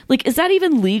officer? Like, is that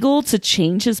even legal to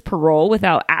change his parole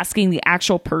without asking the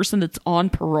actual person that's on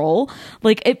parole?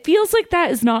 Like, it feels like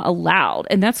that is not allowed.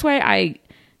 And that's why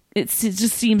it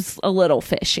just seems a little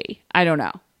fishy. I don't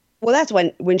know. Well, that's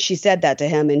when she said that to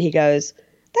him and he goes,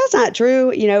 that's not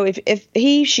true. You know, if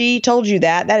she told you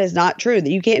that is not true, that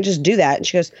you can't just do that. And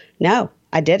she goes, no,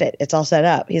 I did it. It's all set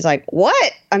up. He's like,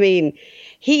 what? I mean,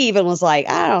 he even was like,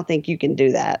 I don't think you can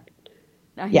do that.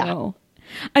 I know.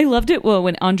 I loved it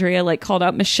when Andrea like called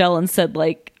out Michelle and said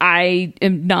like, I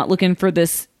am not looking for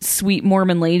this sweet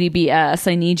Mormon lady BS.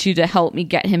 I need you to help me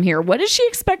get him here. What does she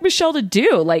expect Michelle to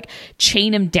do? Like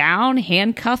chain him down,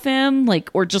 handcuff him, like,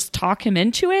 or just talk him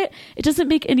into it? It doesn't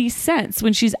make any sense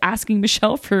when she's asking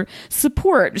Michelle for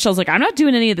support. Michelle's like, I'm not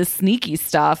doing any of this sneaky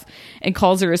stuff, and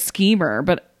calls her a schemer.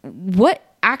 But what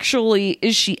actually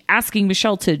is she asking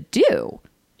Michelle to do?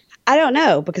 I don't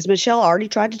know, because Michelle already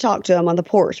tried to talk to him on the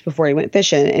porch before he went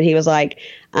fishing, and he was like,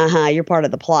 you're part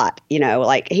of the plot. You know,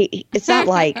 like it's not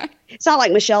like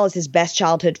Michelle is his best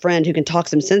childhood friend who can talk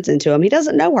some sense into him. He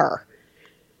doesn't know her.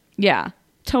 Yeah,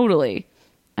 totally.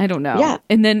 I don't know. Yeah.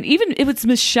 And then even if it's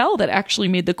Michelle that actually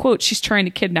made the quote, she's trying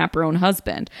to kidnap her own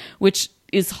husband, which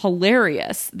is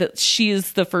hilarious that she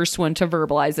is the first one to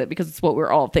verbalize it, because it's what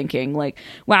we're all thinking. Like,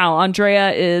 wow,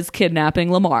 Andrea is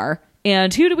kidnapping Lamar.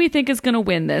 And who do we think is going to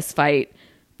win this fight?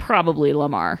 Probably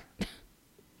Lamar.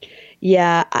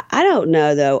 Yeah, I don't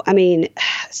know, though. I mean,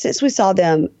 since we saw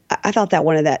them, I thought that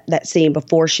one of that scene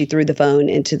before she threw the phone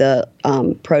into the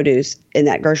produce in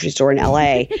that grocery store in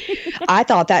L.A., I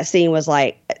thought that scene was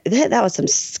like, that was some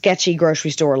sketchy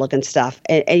grocery store looking stuff.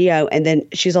 And, you know, and then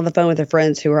she's on the phone with her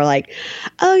friends who are like,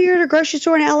 oh, you're at a grocery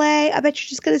store in L.A.? I bet you're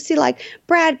just going to see like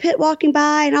Brad Pitt walking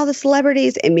by and all the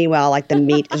celebrities. And meanwhile, like the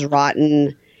meat is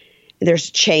rotten.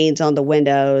 There's chains on the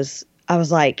windows. I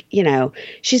was like, you know,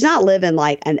 she's not living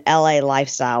like an LA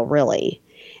lifestyle, really.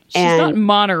 She's not in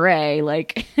Monterey.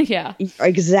 Like, yeah.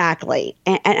 Exactly.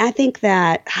 And I think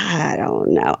that, I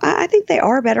don't know. I think they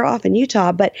are better off in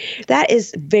Utah, but that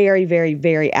is very, very,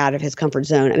 very out of his comfort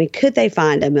zone. I mean, could they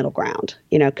find a middle ground?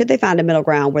 You know, could they find a middle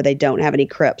ground where they don't have any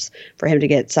Crips for him to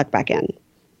get sucked back in?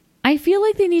 I feel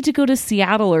like they need to go to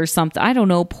Seattle or something. I don't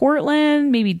know,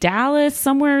 Portland, maybe Dallas,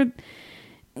 somewhere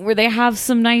where they have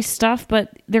some nice stuff, but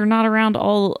they're not around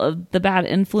all of the bad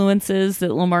influences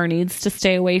that Lamar needs to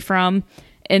stay away from.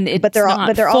 And it's they're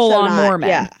not full also on not,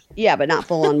 Mormon. Yeah, but not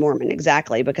full on Mormon.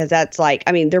 Exactly. Because that's like,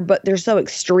 I mean, they're so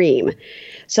extreme.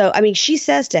 So, I mean, she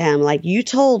says to him, like, you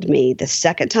told me the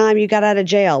second time you got out of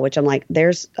jail, which I'm like,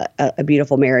 there's a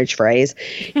beautiful marriage phrase.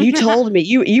 You told me,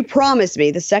 you promised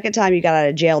me the second time you got out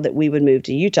of jail that we would move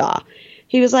to Utah.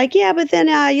 He was like, yeah, but then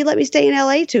you let me stay in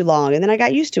LA too long. And then I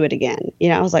got used to it again. You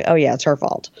know, I was like, oh, yeah, it's her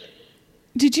fault.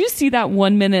 Did you see that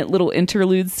 1 minute little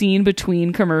interlude scene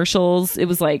between commercials? It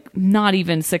was like not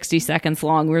even 60 seconds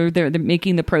long, where they're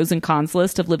making the pros and cons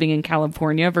list of living in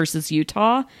California versus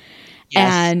Utah.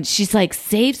 Yes. And she's like,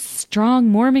 safe, strong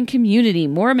Mormon community,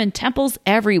 Mormon temples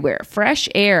everywhere, fresh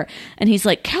air. And he's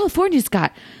like, California's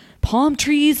got palm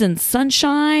trees and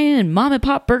sunshine and mom and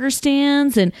pop burger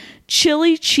stands and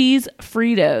chili cheese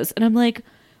Fritos. And I'm like,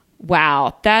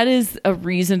 wow, that is a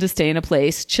reason to stay in a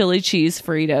place. Chili cheese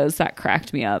Fritos. That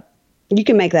cracked me up. You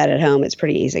can make that at home. It's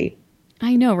pretty easy.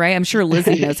 I know, right? I'm sure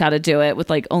Lizzie knows how to do it with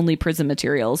like only prison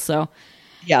materials. So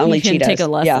yeah, only you can Cheetos. Take a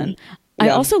lesson. Yeah. I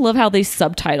also love how they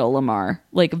subtitle Lamar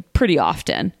like pretty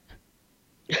often.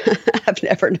 I've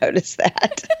never noticed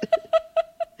that.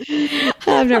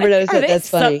 I've never noticed that. That's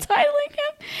funny. Subtitling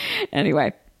him?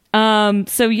 Anyway.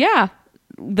 So yeah,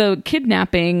 the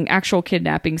actual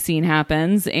kidnapping scene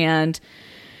happens, and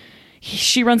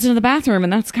she runs into the bathroom,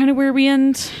 and that's kind of where we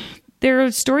end their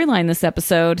storyline this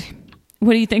episode.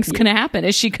 What do you think's going to happen?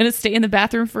 Is she going to stay in the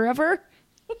bathroom forever?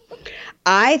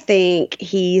 I think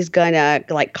he's going to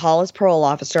like call his parole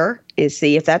officer and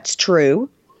see if that's true.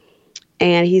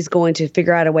 And he's going to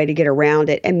figure out a way to get around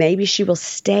it. And maybe she will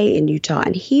stay in Utah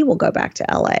and he will go back to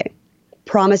LA,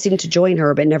 promising to join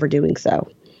her, but never doing so.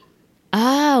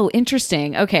 Oh,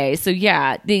 interesting. Okay. So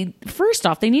yeah, first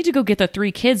off, they need to go get the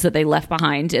 3 kids that they left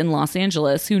behind in Los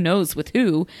Angeles. Who knows with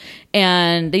who?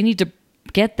 And they need to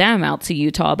get them out to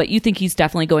Utah. But you think he's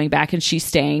definitely going back and she's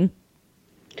staying?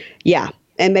 Yeah.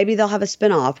 And maybe they'll have a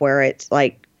spinoff where it's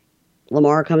like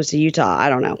Lamar comes to Utah. I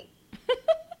don't know.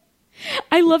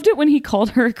 I loved it when he called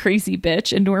her a crazy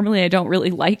bitch. And normally I don't really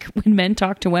like when men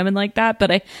talk to women like that, but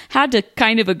I had to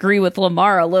kind of agree with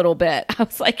Lamar a little bit. I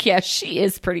was like, yeah, she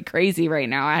is pretty crazy right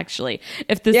now, actually,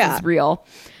 if this is real.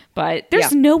 But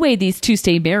there's no way these two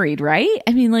stay married, right?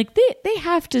 I mean, like they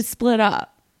have to split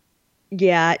up.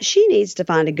 Yeah, she needs to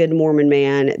find a good Mormon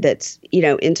man that's,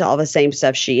 into all the same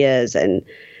stuff she is. And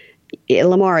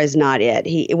Lamar is not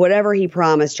it. Whatever he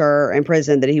promised her in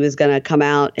prison that he was going to come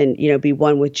out and, be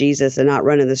one with Jesus and not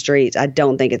run in the streets, I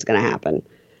don't think it's going to happen.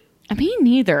 Me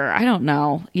neither. I don't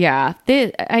know. Yeah,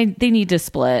 they need to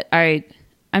split.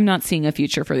 I'm not seeing a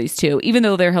future for these two, even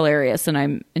though they're hilarious and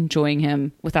I'm enjoying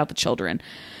him without the children.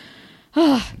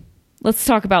 Let's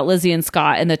talk about Lizzie and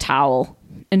Scott and the towel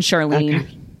and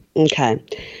Charlene. Okay.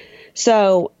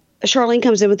 So Charlene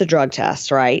comes in with the drug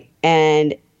test, right?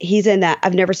 And he's in that.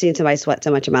 I've never seen somebody sweat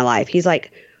so much in my life. He's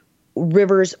like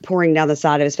rivers pouring down the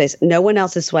side of his face. No one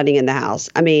else is sweating in the house.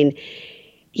 I mean,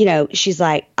 she's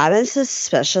like, I've been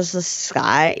suspicious this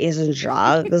guy is in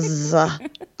drugs. I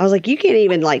was like, you can't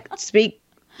even speak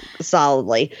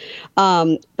solidly.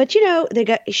 But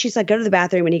she's like, go to the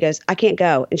bathroom. And he goes, I can't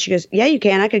go. And she goes, yeah, you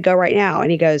can. I could go right now. And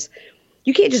he goes,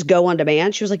 you can't just go on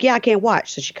demand. She was like, yeah, I can't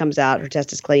watch. So she comes out, her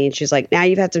test is clean. She's like, now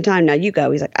you've had some time. Now you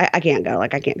go. He's like, I can't go. I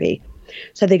can't pee.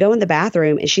 So they go in the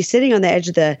bathroom and she's sitting on the edge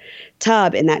of the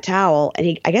tub in that towel.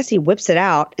 And I guess he whips it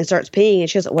out and starts peeing. And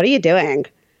she goes, what are you doing?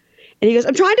 And he goes,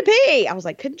 I'm trying to pee. I was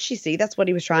like, couldn't she see that's what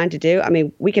he was trying to do? I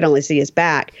mean, we could only see his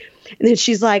back. And then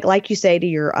she's like you say to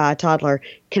your toddler,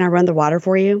 can I run the water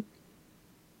for you?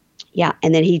 Yeah.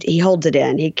 And then he holds it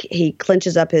in. He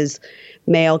clenches up his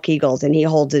male Kegels and he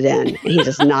holds it in. And he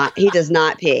does not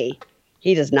pee.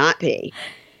 He does not pee.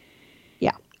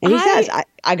 Yeah. And he says,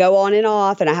 I go on and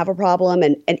off and I have a problem.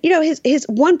 And his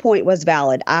one point was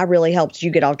valid. I really helped you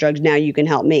get off drugs. Now you can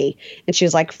help me. And she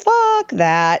was like, fuck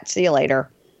that. See you later.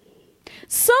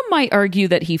 Some might argue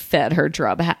that he fed her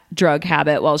drug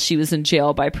habit while she was in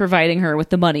jail by providing her with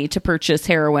the money to purchase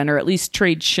heroin or at least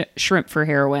trade shrimp for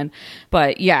heroin.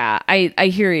 But yeah,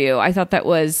 I hear you. I thought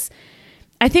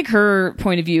I think her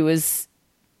point of view is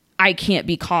I can't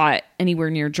be caught anywhere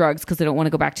near drugs because I don't want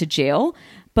to go back to jail.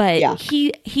 But yeah.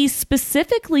 He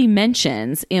specifically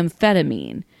mentions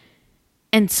amphetamine.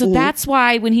 And so that's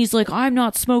why when he's like, I'm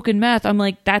not smoking meth, I'm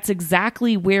like, that's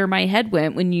exactly where my head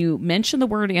went when you mentioned the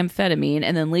word amphetamine.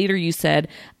 And then later you said,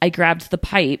 I grabbed the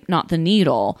pipe, not the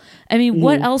needle. I mean,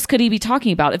 what else could he be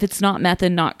talking about? If it's not meth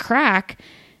and not crack,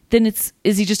 then is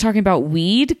he just talking about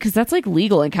weed? Because that's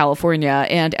legal in California.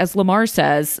 And as Lamar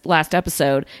says last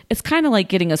episode, it's kind of like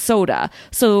getting a soda.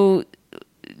 So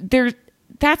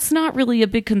that's not really a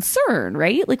big concern,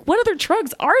 right? What other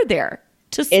drugs are there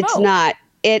to smoke? It's not.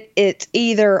 It's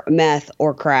either meth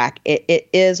or crack. It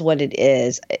is what it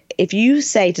is. If you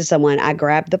say to someone, I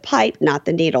grabbed the pipe, not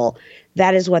the needle,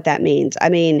 that is what that means. I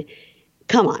mean,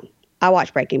 come on. I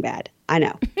watch Breaking Bad. I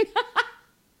know.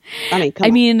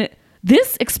 Come on.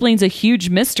 This explains a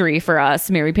huge mystery for us,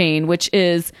 Mary Payne, which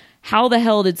is how the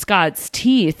hell did Scott's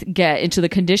teeth get into the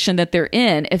condition that they're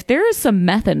in? If there is some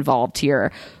meth involved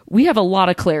here, we have a lot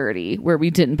of clarity where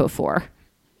we didn't before.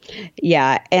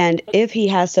 Yeah. And if he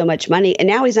has so much money and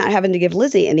now he's not having to give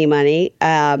Lizzie any money,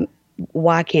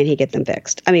 why can't he get them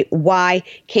fixed? I mean, why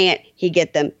can't he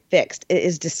get them fixed? It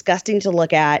is disgusting to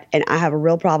look at. And I have a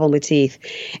real problem with teeth.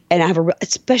 And I have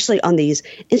especially on these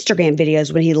Instagram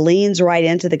videos when he leans right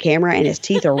into the camera and his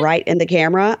teeth are right in the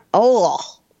camera. Oh,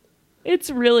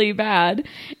 it's really bad.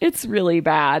 It's really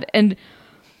bad. And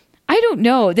I don't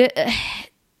know that.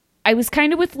 I was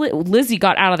kind of with Lizzie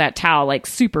got out of that towel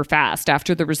super fast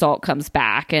after the result comes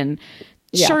back. And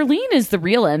yeah. Charlene is the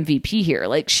real MVP here.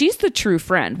 She's the true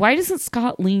friend. Why doesn't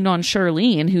Scott lean on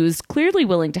Charlene, who's clearly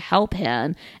willing to help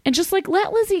him and just let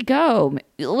Lizzie go?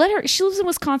 Let her. She lives in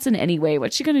Wisconsin anyway.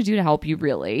 What's she going to do to help you,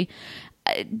 really?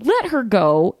 Let her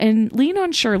go and lean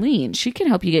on Charlene. She can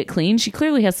help you get clean. She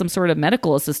clearly has some sort of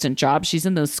medical assistant job. She's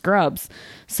in those scrubs.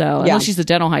 So unless she's a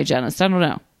dental hygienist, I don't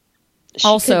know.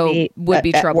 Would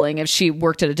be troubling if she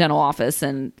worked at a dental office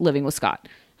and living with Scott.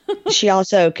 She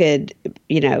also could,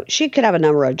 she could have a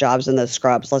number of jobs in those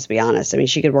scrubs. Let's be honest. I mean,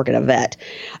 she could work at a vet.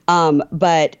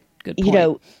 But, good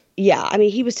point. Yeah, I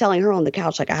mean, he was telling her on the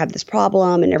couch, I have this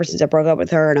problem. And ever since I broke up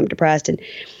with her and I'm depressed. And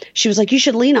she was like, you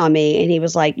should lean on me. And he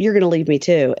was like, you're going to leave me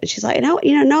too. And she's like, no,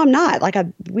 I'm not.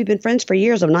 We've been friends for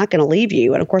years. I'm not going to leave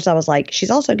you. And of course I was like,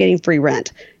 she's also getting free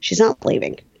rent. She's not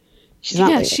leaving. She's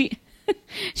not leaving.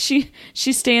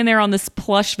 She's staying there on this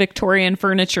plush Victorian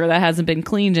furniture that hasn't been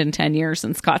cleaned in 10 years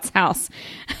in Scott's house.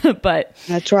 But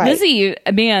that's right. Lizzie,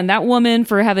 man, that woman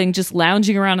for having just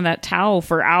lounging around in that towel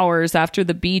for hours after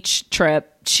the beach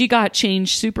trip, she got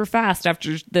changed super fast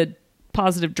after the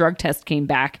positive drug test came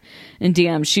back. And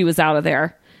damn, she was out of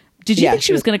there. Did you think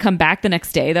she was going to come back the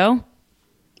next day though?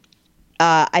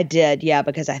 I did, yeah,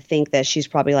 because I think that she's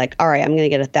probably like, all right, I'm going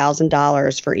to get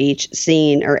 $1,000 for each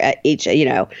scene or each,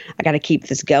 I got to keep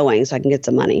this going so I can get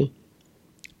some money.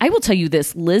 I will tell you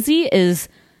this. Lizzie is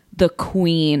the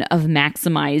queen of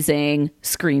maximizing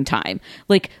screen time.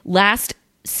 Like last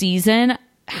season,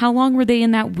 how long were they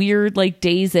in that weird like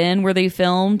Days In where they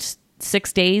filmed?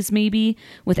 6 days maybe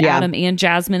with Adam and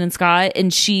Jasmine and Scott,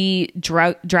 and she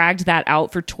dragged that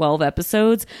out for 12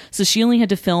 episodes. So she only had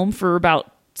to film for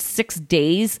about 6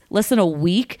 days, less than a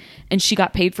week, and she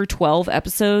got paid for 12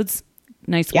 episodes.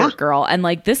 Nice work, girl. And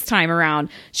like this time around,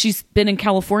 she's been in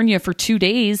California for 2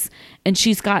 days and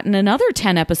she's gotten another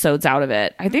 10 episodes out of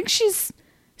it. I think she's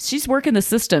working the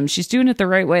system. She's doing it the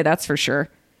right way, that's for sure.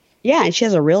 Yeah, and she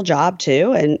has a real job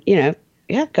too, and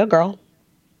go girl.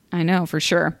 I know, for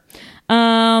sure.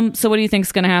 So what do you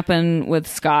think's going to happen with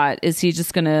Scott? Is he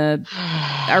just going to,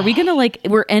 are we going to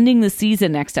we're ending the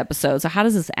season next episode. So how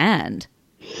does this end?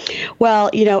 Well,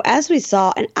 as we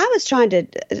saw, and I was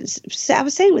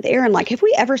saying with Aaron, like, have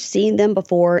we ever seen them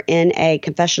before in a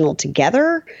confessional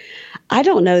together? I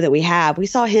don't know that we have. We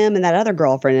saw him and that other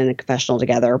girlfriend in a confessional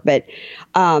together, but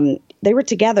they were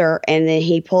together, and then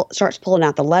he starts pulling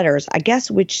out the letters, I guess,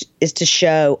 which is to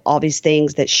show all these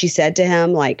things that she said to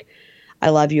him, like, I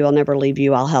love you, I'll never leave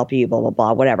you, I'll help you, blah, blah,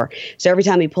 blah, whatever. So every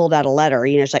time he pulled out a letter,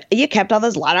 it's like, you kept all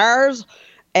those letters?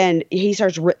 And he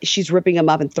she's ripping them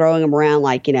up and throwing them around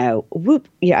like, whoop,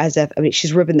 as if,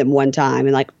 she's ripping them one time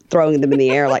and like throwing them in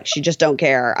the air like she just don't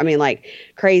care. Like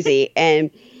crazy. And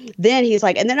then he's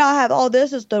like, and then I'll have all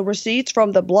this as the receipts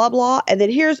from the blah, blah. And then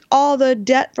here's all the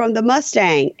debt from the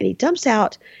Mustang. And he dumps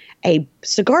out a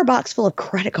cigar box full of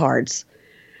credit cards.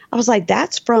 I was like,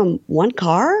 that's from one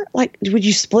car? Like, would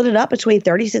you split it up between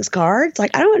 36 cards?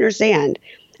 Like, I don't understand.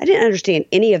 I didn't understand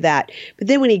any of that. But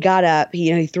then when he got up,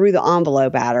 he threw the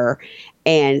envelope at her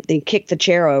and then kicked the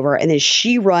chair over. And then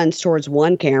she runs towards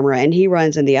one camera and he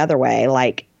runs in the other way.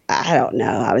 Like, I don't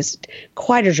know. I was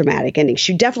quite a dramatic ending.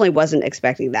 She definitely wasn't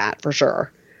expecting that for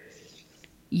sure.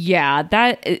 Yeah,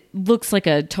 it looks like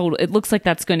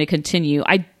that's going to continue.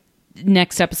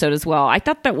 Next episode as well. I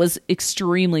thought that was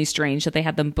extremely strange that they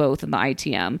had them both in the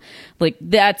ITM. Like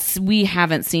we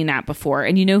haven't seen that before.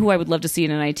 And who I would love to see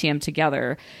in an ITM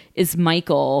together is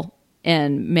Michael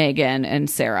and Megan and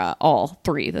Sarah, all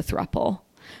three, the throuple.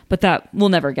 But we'll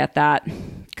never get that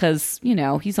because,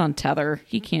 he's on tether.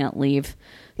 He can't leave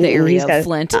the area of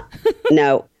Flint.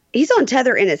 No, he's on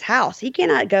tether in his house. He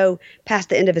cannot go past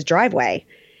the end of his driveway.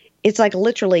 It's like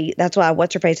literally, that's why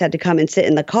What's-Her-Face had to come and sit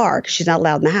in the car because she's not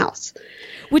allowed in the house.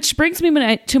 Which brings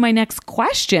me to my next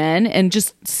question, and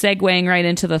just segueing right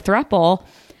into the throuple.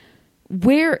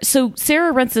 So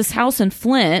Sarah rents this house in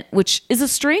Flint, which is a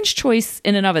strange choice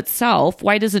in and of itself.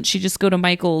 Why doesn't she just go to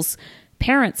Michael's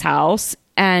parents' house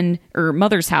or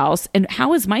mother's house? And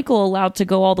how is Michael allowed to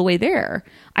go all the way there?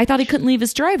 I thought he couldn't leave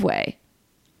his driveway.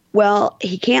 Well,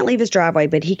 he can't leave his driveway,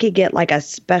 but he could get like a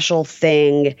special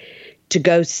thing to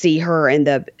go see her and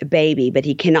the baby, but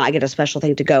he cannot get a special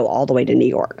thing to go all the way to New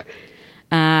York.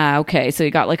 Okay. So he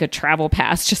got like a travel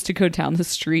pass just to go down the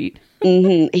street.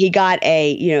 Mm-hmm. He got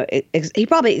he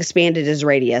probably expanded his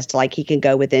radius to like he can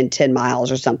go within 10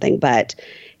 miles or something, but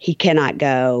he cannot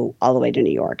go all the way to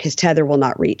New York. His tether will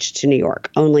not reach to New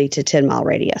York, only to 10-mile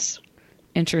radius.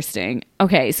 Interesting.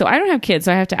 Okay. So I don't have kids,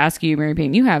 so I have to ask you, Mary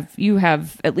Payne, you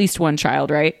have at least one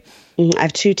child, right? Mm-hmm. I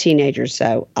have 2 teenagers,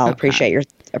 so I'll appreciate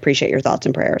your thoughts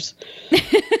and prayers.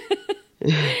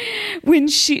 When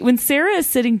Sarah is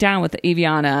sitting down with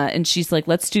Aviana and she's like,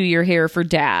 let's do your hair for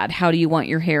dad. How do you want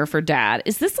your hair for dad?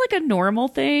 Is this like a normal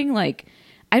thing? Like,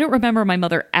 I don't remember my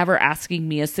mother ever asking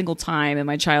me a single time in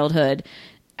my childhood,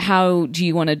 how do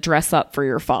you want to dress up for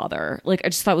your father? Like, I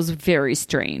just thought it was very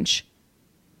strange.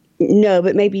 No,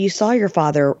 but maybe you saw your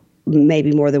father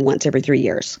maybe more than once every 3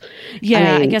 years.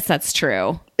 Yeah, I guess that's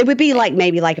true. It would be like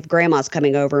maybe like if grandma's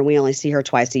coming over and we only see her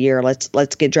twice a year, let's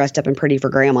get dressed up and pretty for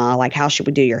grandma. Like, how should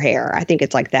we do your hair? I think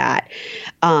it's like that.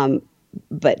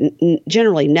 But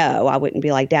generally, no, I wouldn't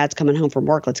be like, Dad's coming home from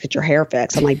work, let's get your hair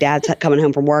fixed. I'm like, Dad's coming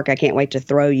home from work, I can't wait to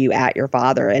throw you at your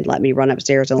father and let me run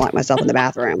upstairs and lock myself in the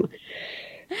bathroom.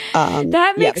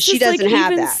 That makes she doesn't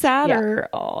have even that. sadder.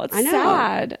 Yeah. Oh, it's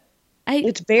sad.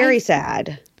 It's very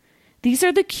sad. These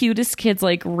are the cutest kids,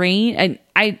 like Rain.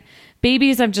 And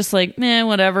babies, I'm just like, meh,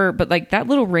 whatever. But like that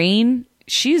little Rain,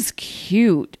 she's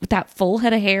cute with that full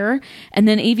head of hair. And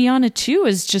then Aviana too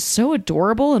is just so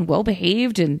adorable and well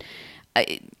behaved and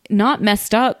not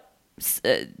messed up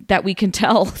that we can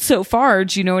tell so far.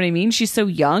 Do you know what I mean? She's so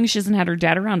young. She hasn't had her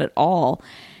dad around at all.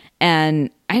 And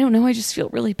I don't know. I just feel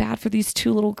really bad for these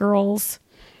 2 little girls.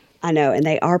 I know, and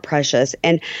they are precious.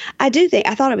 And I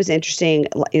thought it was interesting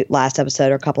last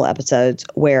episode or a couple of episodes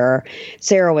where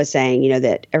Sarah was saying,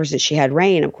 that ever since she had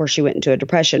Rain, of course, she went into a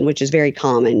depression, which is very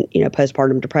common,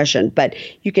 postpartum depression. But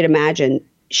you could imagine,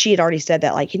 she had already said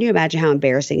that, like, can you imagine how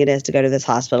embarrassing it is to go to this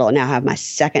hospital and now have my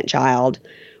second child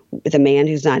with a man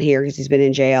who's not here because he's been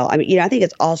in jail? I mean, I think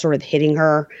it's all sort of hitting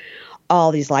her,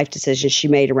 all these life decisions she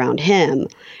made around him.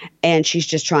 And she's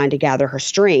just trying to gather her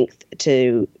strength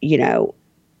to,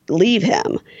 leave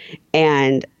him.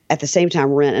 And at the same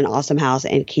time, rent an awesome house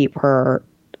and keep her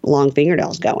long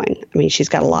fingernails going. I mean, she's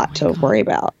got a lot to worry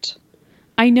about.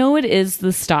 I know it is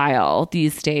the style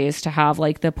these days to have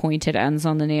like the pointed ends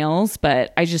on the nails,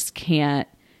 but I just can't.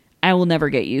 I will never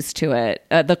get used to it.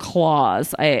 The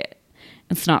claws,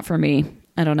 it's not for me.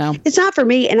 I don't know. It's not for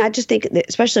me. And I just think that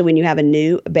especially when you have a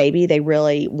new baby, they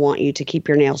really want you to keep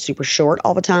your nails super short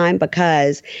all the time,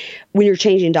 because when you're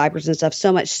changing diapers and stuff,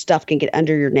 so much stuff can get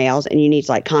under your nails and you need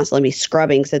to like constantly be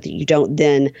scrubbing so that you don't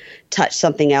then touch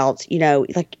something else,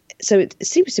 so it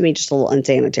seems to me just a little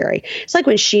unsanitary. It's like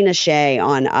when Sheena Shea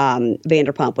on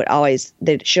Vanderpump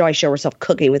she'd always show herself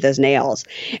cooking with those nails.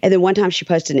 And then one time she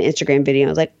posted an Instagram video. I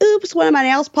was like, oops, one of my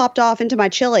nails popped off into my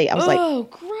chili. I was oh,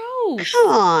 gross. Come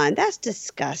on, that's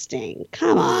disgusting.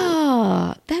 Come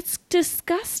on. That's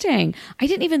disgusting. I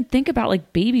didn't even think about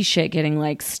like baby shit getting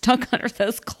like stuck under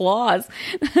those claws.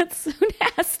 That's so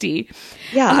nasty.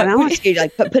 Yeah, I want you to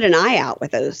like put an eye out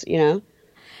with those,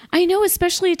 I know,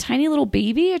 especially a tiny little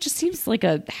baby. It just seems like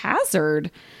a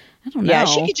hazard. I don't know. Yeah,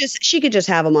 she could just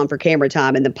have them on for camera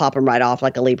time and then pop them right off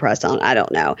like a Lee press on. I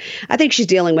don't know. I think she's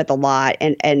dealing with a lot,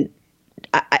 and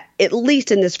I, at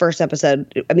least in this first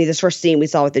episode, this first scene we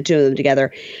saw with the two of them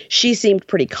together, she seemed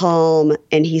pretty calm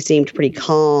and he seemed pretty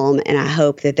calm, and I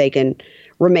hope that they can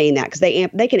remain that, because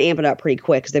they can amp it up pretty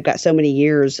quick because they've got so many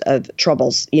years of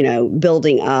troubles,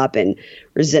 building up and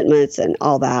resentments and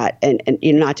all that, and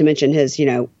not to mention his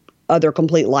other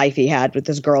complete life he had with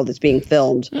this girl that's being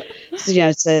filmed. So,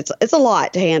 it's a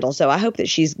lot to handle. So I hope that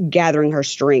she's gathering her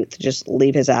strength to just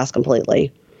leave his ass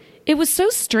completely. It was so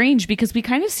strange because we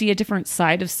kind of see a different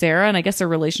side of Sarah, and I guess their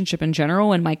relationship in general,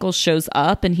 when Michael shows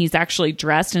up and he's actually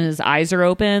dressed and his eyes are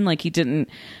open, like he didn't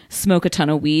smoke a ton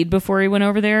of weed before he went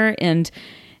over there. And,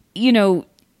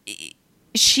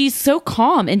 she's so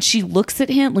calm and she looks at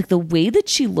him, like the way that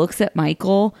she looks at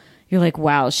Michael, you're like,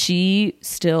 wow, she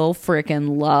still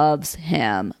freaking loves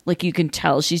him. Like you can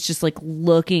tell she's just like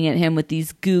looking at him with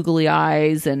these googly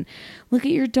eyes and look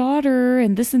at your daughter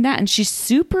and this and that. And she's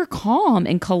super calm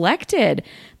and collected.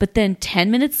 But then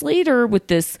 10 minutes later with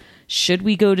this should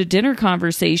we go to dinner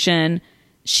conversation,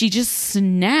 she just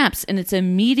snaps and it's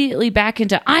immediately back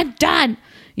into I'm done,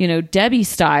 Debbie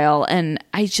style. And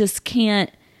I just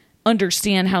can't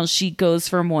understand how she goes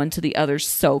from one to the other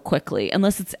so quickly,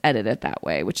 unless it's edited that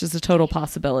way, which is a total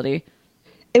possibility.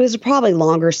 It was a probably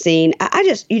longer scene. I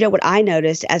just, what I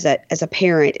noticed as a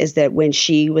parent is that when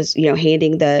she was,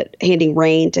 handing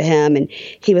Rain to him and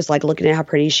he was like looking at how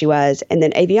pretty she was. And then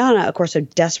Aviana, of course, so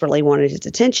desperately wanted his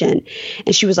attention.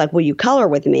 And she was like, will you color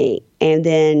with me? And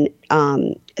then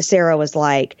Sarah was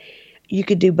like, you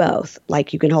could do both.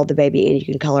 Like you can hold the baby and you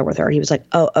can color with her. And he was like,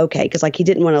 oh, okay. Cause like he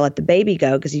didn't want to let the baby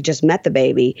go because he just met the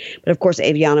baby. But of course,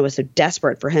 Aviana was so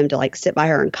desperate for him to like sit by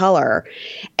her and color.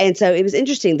 And so it was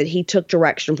interesting that he took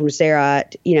direction from Sarah.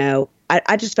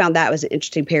 I just found that was an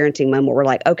interesting parenting moment where we're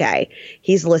like, okay,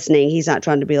 he's listening. He's not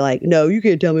trying to be like, no, you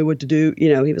can't tell me what to do.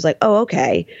 He was like, oh,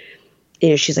 okay.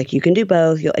 She's like, you can do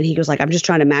both. And he was like, I'm just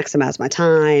trying to maximize my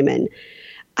time. And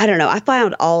I don't know. I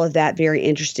found all of that very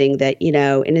interesting that, in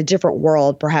a different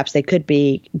world, perhaps they could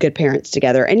be good parents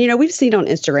together. And, we've seen on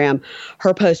Instagram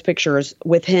her post pictures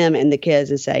with him and the kids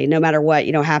and say, no matter what,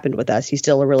 happened with us, he's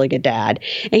still a really good dad.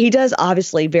 And he does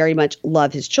obviously very much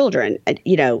love his children,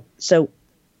 so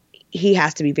he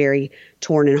has to be very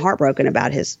torn and heartbroken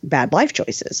about his bad life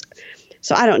choices.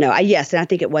 So I don't know. Yes. And I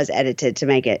think it was edited to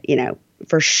make it,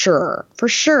 for sure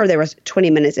there was 20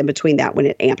 minutes in between that when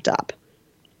it amped up.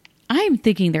 I'm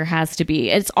thinking there has to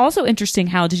be. It's also interesting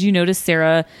how, did you notice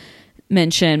Sarah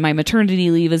mentioned my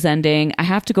maternity leave is ending. I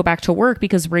have to go back to work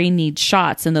because Ray needs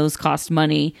shots and those cost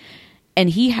money. And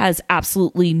he has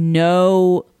absolutely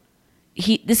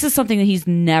this is something that he's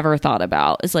never thought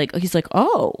about. It's like, he's like,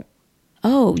 oh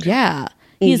yeah.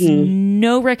 He has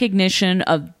no recognition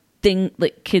of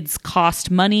like kids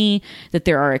cost money, that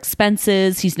there are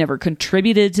expenses. He's never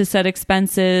contributed to said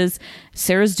expenses.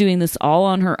 Sarah's doing this all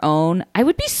on her own. I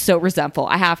would be so resentful,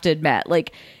 I have to admit.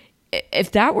 Like,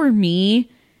 if that were me,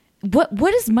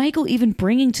 what is Michael even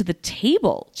bringing to the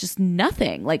table? Just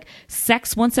nothing. Like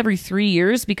sex once every 3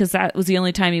 years because that was the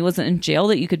only time he wasn't in jail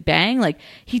that you could bang. Like,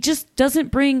 he just doesn't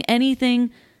bring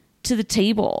anything to the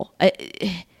table. I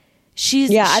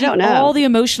don't know. All the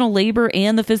emotional labor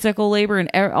and the physical labor and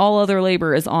all other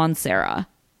labor is on Sarah.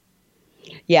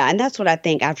 Yeah, and that's what I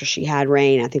think after she had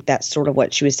Rain. I think that's sort of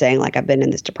what she was saying. Like, I've been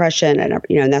in this depression, and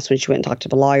and that's when she went and talked to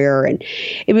the lawyer, and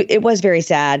it was very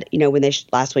sad. When they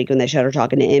last week when they showed her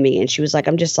talking to Emmy, and she was like,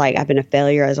 "I'm just like I've been a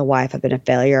failure as a wife. I've been a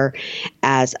failure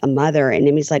as a mother." And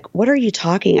Emmy's like, "What are you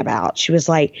talking about?" She was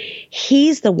like,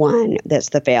 "He's the one that's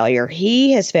the failure.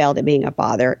 He has failed at being a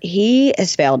father. He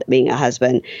has failed at being a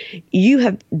husband. You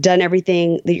have done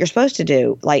everything that you're supposed to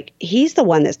do. Like, he's the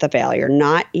one that's the failure,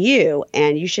 not you.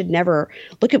 And you should never."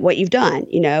 Look at what you've done,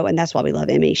 and that's why we love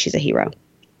Emmy. She's a hero.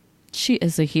 She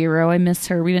is a hero. I miss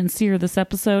her. We didn't see her this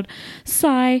episode.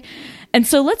 Sigh. And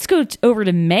so let's go over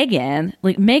to Megan.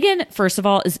 Like, Megan, first of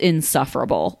all, is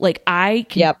insufferable. Like, I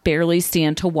can barely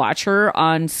stand to watch her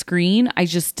on screen. I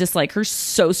just dislike her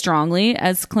so strongly,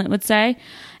 as Clint would say.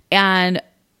 And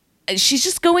she's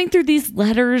just going through these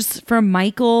letters from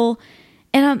Michael.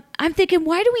 And I'm thinking,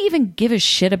 why do we even give a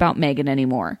shit about Megan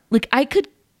anymore? Like, I could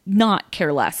not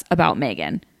care less about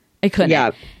Megan. I couldn't.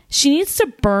 Yeah. She needs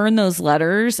to burn those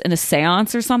letters in a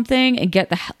seance or something and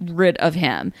get rid of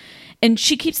him. And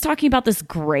she keeps talking about this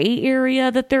gray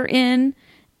area that they're in.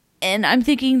 And I'm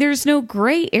thinking, there's no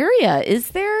gray area, is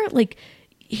there? Like,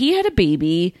 he had a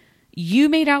baby. You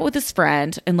made out with his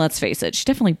friend. And let's face it, she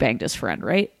definitely banged his friend,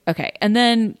 right? Okay. And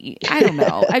then, I don't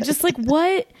know. I just like,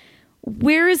 what?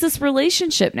 Where is this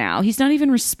relationship now? He's not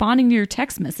even responding to your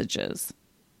text messages.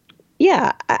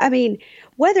 Yeah, I mean,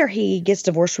 whether he gets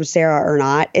divorced from Sarah or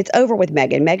not, it's over with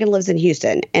Megan. Megan lives in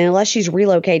Houston, and unless she's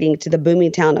relocating to the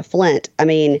booming town of Flint, I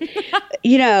mean,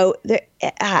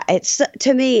 it's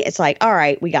to me, it's like, all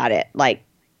right, we got it. Like,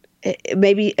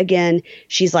 maybe again,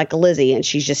 she's like Lizzie, and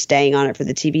she's just staying on it for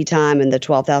the TV time and the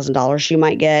 $12,000 she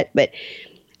might get, but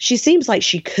she seems like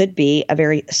she could be a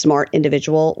very smart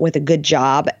individual with a good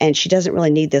job, and she doesn't really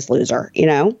need this loser,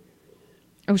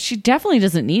 Oh, she definitely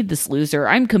doesn't need this loser.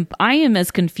 I am as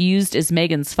confused as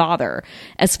Megan's father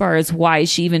as far as why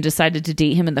she even decided to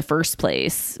date him in the first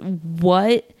place.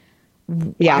 What?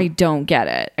 Yeah. I don't get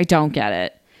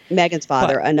it. Megan's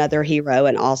father, another hero,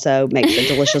 and also makes a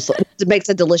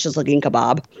delicious looking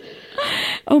kebab.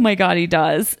 Oh my God, he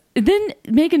does. Then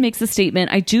Megan makes a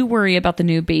statement, I do worry about the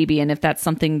new baby and if that's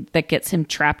something that gets him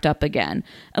trapped up again.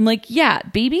 I'm like, yeah,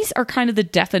 babies are kind of the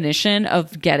definition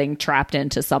of getting trapped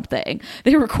into something.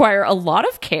 They require a lot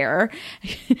of care.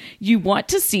 You want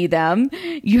to see them.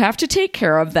 You have to take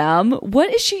care of them.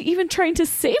 What is she even trying to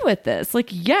say with this? Like,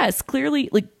 yes, clearly,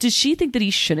 like, does she think that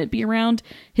he shouldn't be around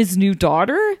his new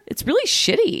daughter? It's really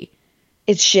shitty.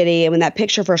 It's shitty. And when that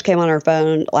picture first came on her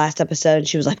phone last episode,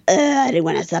 she was like, I didn't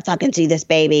want to fucking see this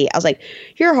baby. I was like,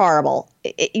 you're horrible.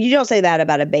 You don't say that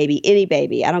about a baby, any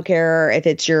baby. I don't care if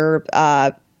it's your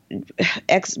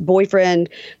ex-boyfriend,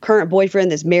 current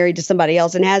boyfriend that's married to somebody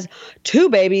else and has 2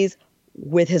 babies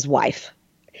with his wife.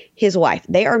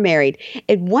 They are married.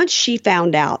 And once she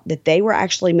found out that they were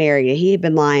actually married and he had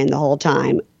been lying the whole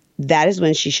time, that is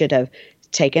when she should have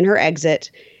taken her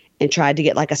exit and tried to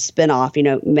get like a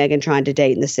spinoff, Megan trying to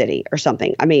date in the city or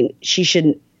something. I mean, she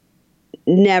should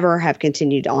never have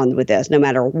continued on with this, no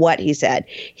matter what he said.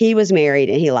 He was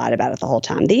married and he lied about it the whole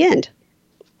time. The end.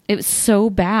 It was so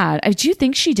bad. Do you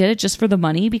think she did it just for the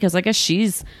money? Because I guess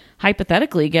she's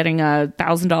hypothetically getting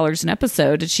 $1,000 an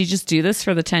episode. Did she just do this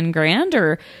for the 10 grand,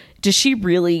 or does she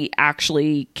really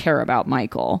actually care about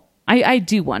Michael? I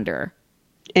do wonder.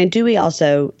 And do we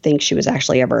also think she was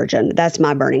actually a virgin? That's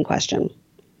my burning question.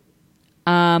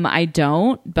 I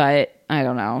don't, but I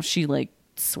don't know. She like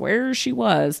swears she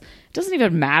was. It doesn't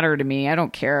even matter to me. I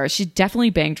don't care. She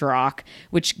definitely banged Rock,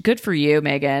 which good for you,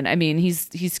 Megan. I mean, he's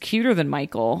cuter than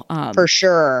Michael. For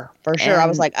sure. I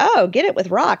was like, oh, get it with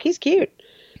Rock. He's cute.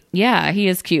 Yeah, he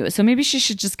is cute. So maybe she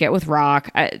should just get with Rock.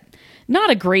 Not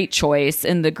a great choice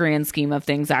in the grand scheme of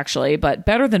things, actually, but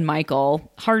better than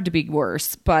Michael. Hard to be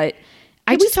worse. But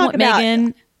I just want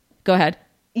Megan. Go ahead.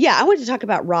 Yeah, I wanted to talk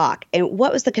about Rock and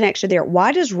what was the connection there.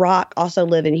 Why does Rock also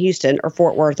live in Houston or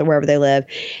Fort Worth or wherever they live?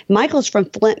 Michael's from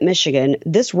Flint, Michigan.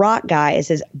 This Rock guy is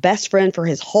his best friend for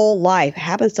his whole life,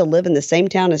 happens to live in the same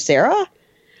town as Sarah?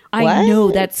 I know,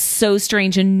 that's so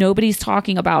strange, and nobody's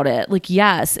talking about it. Like,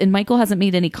 yes, and Michael hasn't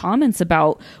made any comments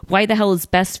about why the hell his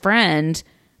best friend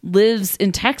lives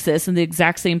in Texas in the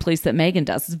exact same place that Megan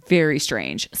does. It's very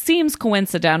strange. Seems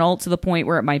coincidental to the point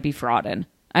where it might be frauding.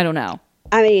 I don't know.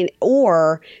 I mean,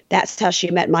 or that's how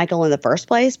she met Michael in the first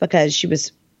place, because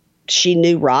she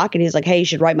knew Rock and he's like, hey, you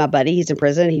should write my buddy. He's in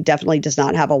prison. He definitely does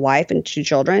not have a wife and 2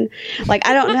 children. Like,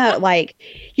 I don't know. Like,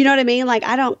 you know what I mean? Like,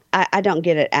 I don't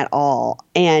get it at all.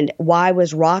 And why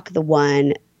was Rock the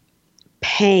one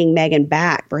paying Megan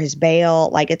back for his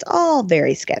bail? Like, it's all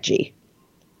very sketchy.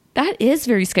 That is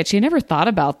very sketchy. I never thought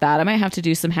about that. I might have to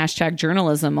do some hashtag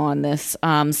journalism on this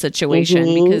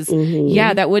situation because,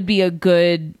 yeah, that would be a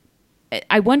good...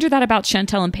 I wonder that about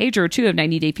Chantel and Pedro, too, of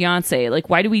 90 Day Fiancé. Like,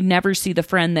 why do we never see the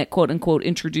friend that, quote unquote,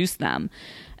 introduced them?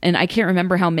 And I can't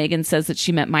remember how Megan says that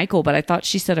she met Michael, but I thought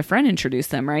she said a friend introduced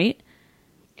them, right?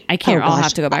 I can't. I'll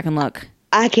have to go back and look.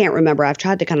 I can't remember. I've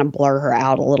tried to kind of blur her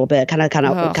out a little bit, kind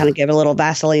of give a little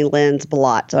Vaseline lens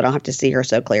blot so I don't have to see her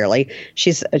so clearly.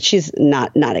 She's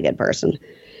not a good person.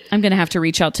 I'm going to have to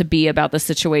reach out to B about the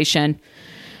situation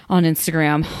on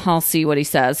Instagram. I'll see what he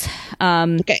says.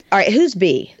 Okay. All right. Who's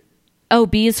B? Oh,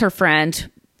 B is her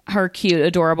friend. Her cute,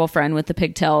 adorable friend with the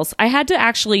pigtails. I had to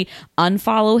actually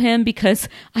unfollow him because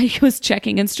I was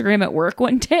checking Instagram at work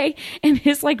one day and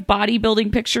his like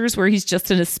bodybuilding pictures where he's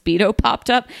just in a Speedo popped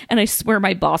up and I swear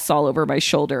my boss all over my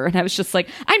shoulder. And I was just like,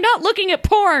 I'm not looking at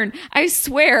porn. I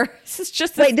swear. This is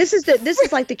just... Wait, this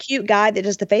is like the cute guy that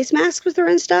does the face masks with her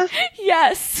and stuff?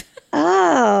 Yes.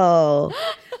 Oh.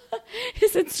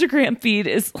 His Instagram feed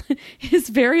is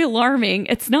very alarming.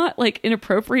 It's not like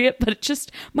inappropriate, but it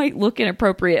just might look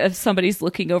inappropriate if somebody's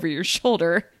looking over your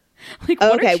shoulder. Like,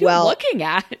 what are you looking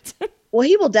at? Well,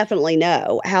 he will definitely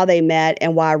know how they met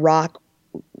and why Rock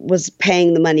was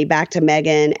paying the money back to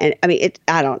Megan. And I mean,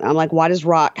 I don't know. I'm like, why does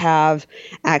Rock have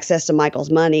access to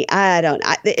Michael's money?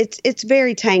 It's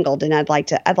very tangled, and I'd like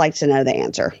to know the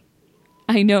answer.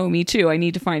 I know, me too. I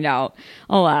need to find out.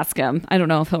 I'll ask him. I don't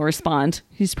know if he'll respond.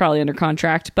 He's probably under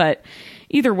contract. But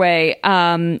either way,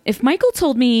 if Michael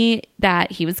told me that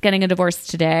he was getting a divorce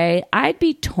today, I'd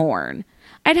be torn.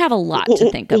 I'd have a lot to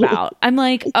think about. I'm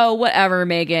like, oh, whatever,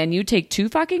 Megan. You take 2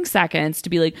 fucking seconds to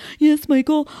be like, yes,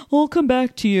 Michael, I'll come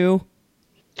back to you.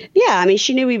 Yeah, I mean,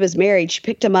 she knew he was married. She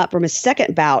picked him up from his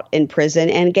second bout in prison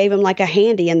and gave him like a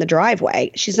handy in the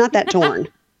driveway. She's not that torn.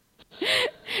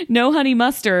 No honey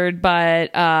mustard,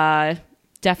 but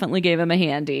definitely gave him a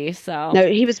handy. So no,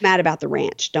 he was mad about the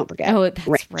ranch. Don't forget. Oh, that's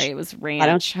ranch. Right. It was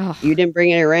ranch. You didn't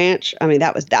bring any ranch. I mean,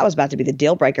 that was about to be the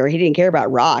deal breaker. He didn't care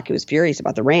about Rock. He was furious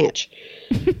about the ranch.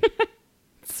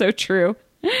 So true.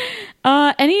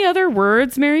 Any other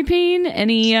words, Mary Payne?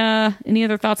 Any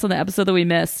other thoughts on the episode that we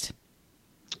missed?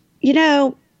 You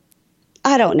know,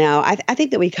 I don't know. I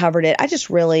think that we covered it. I just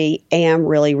really am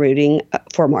rooting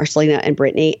for Marcelina and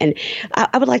Brittany. And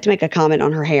I would like to make a comment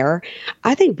on her hair.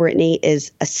 I think Brittany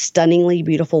is a stunningly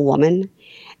beautiful woman.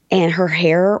 And her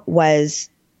hair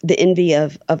was the envy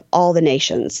of all the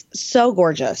nations. So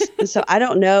gorgeous. And so I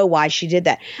don't know why she did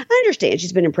that. I understand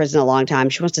she's been in prison a long time.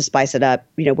 She wants to spice it up,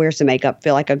 wear some makeup,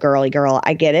 feel like a girly girl.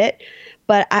 I get it.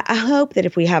 But I hope that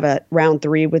if we have a round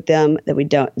 3 with them,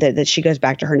 that she goes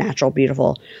back to her natural,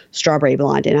 beautiful strawberry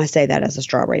blonde. And I say that as a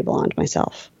strawberry blonde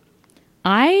myself.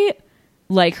 I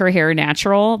like her hair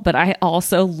natural, but I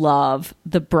also love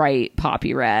the bright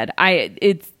poppy red. I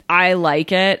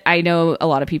like it. I know a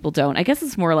lot of people don't. I guess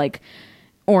it's more like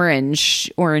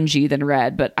orangey than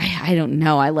red, but I don't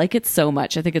know. I like it so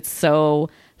much. I think it's so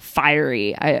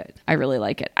fiery. I really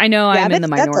like it. I know I'm in the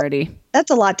minority.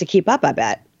 That's a lot to keep up, I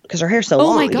bet. Because her hair's so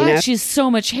long. Oh my God, she has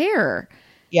so much hair.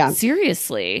 Yeah.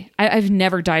 Seriously. I've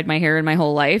never dyed my hair in my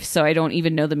whole life, so I don't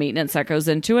even know the maintenance that goes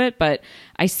into it. But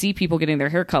I see people getting their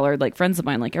hair colored, like friends of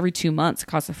mine, like every 2 months. It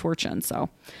costs a fortune. So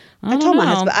I told my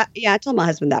husband. I told my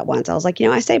husband that once. I was like,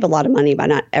 I save a lot of money by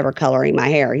not ever coloring my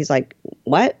hair. He's like,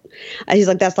 what? He's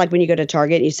like, that's like when you go to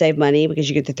Target and you save money because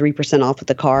you get the 3% off with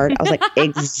the card. I was like,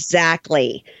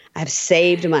 exactly. I've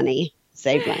saved money.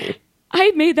 Saved money.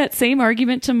 I made that same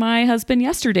argument to my husband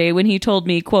yesterday when he told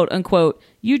me, quote unquote,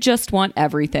 you just want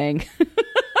everything.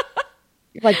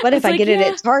 Like, what if I get it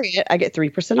at Target? I get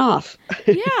 3% off.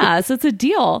 Yeah, so it's a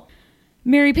deal.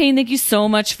 Mary Payne, thank you so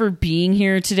much for being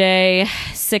here today.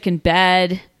 Sick in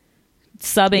bed,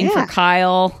 subbing for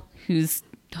Kyle, who's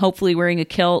hopefully wearing a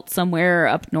kilt somewhere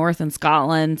up north in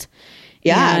Scotland.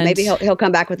 Yeah, and maybe he'll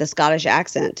come back with a Scottish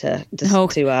accent to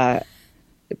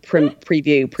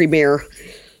premiere.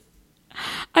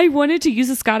 I wanted to use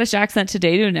a Scottish accent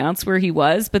today to announce where he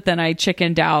was, but then I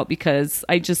chickened out because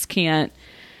I just can't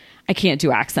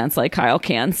do accents like Kyle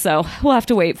can. So we'll have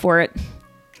to wait for it.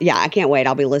 Yeah, I can't wait.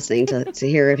 I'll be listening to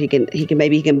hear if he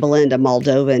can blend a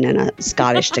Moldovan and a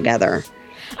Scottish together.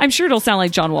 I'm sure it'll sound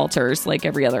like John Walters, like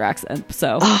every other accent.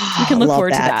 So we can look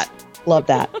forward to that. Love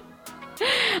that.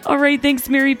 All right. Thanks,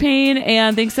 Mary Payne.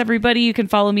 And thanks, everybody. You can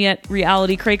follow me at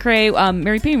Reality Cray Cray.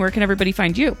 Mary Payne, where can everybody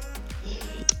find you?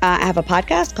 I have a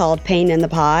podcast called Pain in the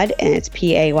Pod, and it's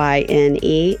Payne.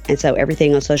 And so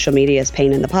everything on social media is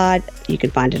Pain in the Pod. You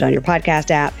can find it on your podcast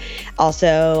app.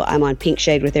 Also, I'm on Pink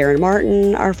Shade with Aaron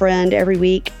Martin, our friend, every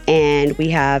week. And we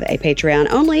have a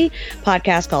Patreon-only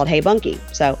podcast called Hey Bunky.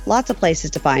 So lots of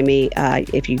places to find me.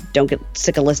 If you don't get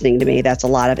sick of listening to me, that's a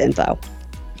lot of info.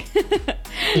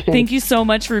 Thank you so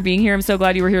much for being here. I'm so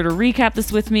glad you were here to recap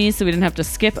this with me so we didn't have to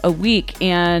skip a week.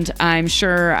 And I'm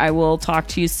sure I will talk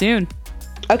to you soon.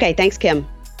 Okay, thanks, Kim.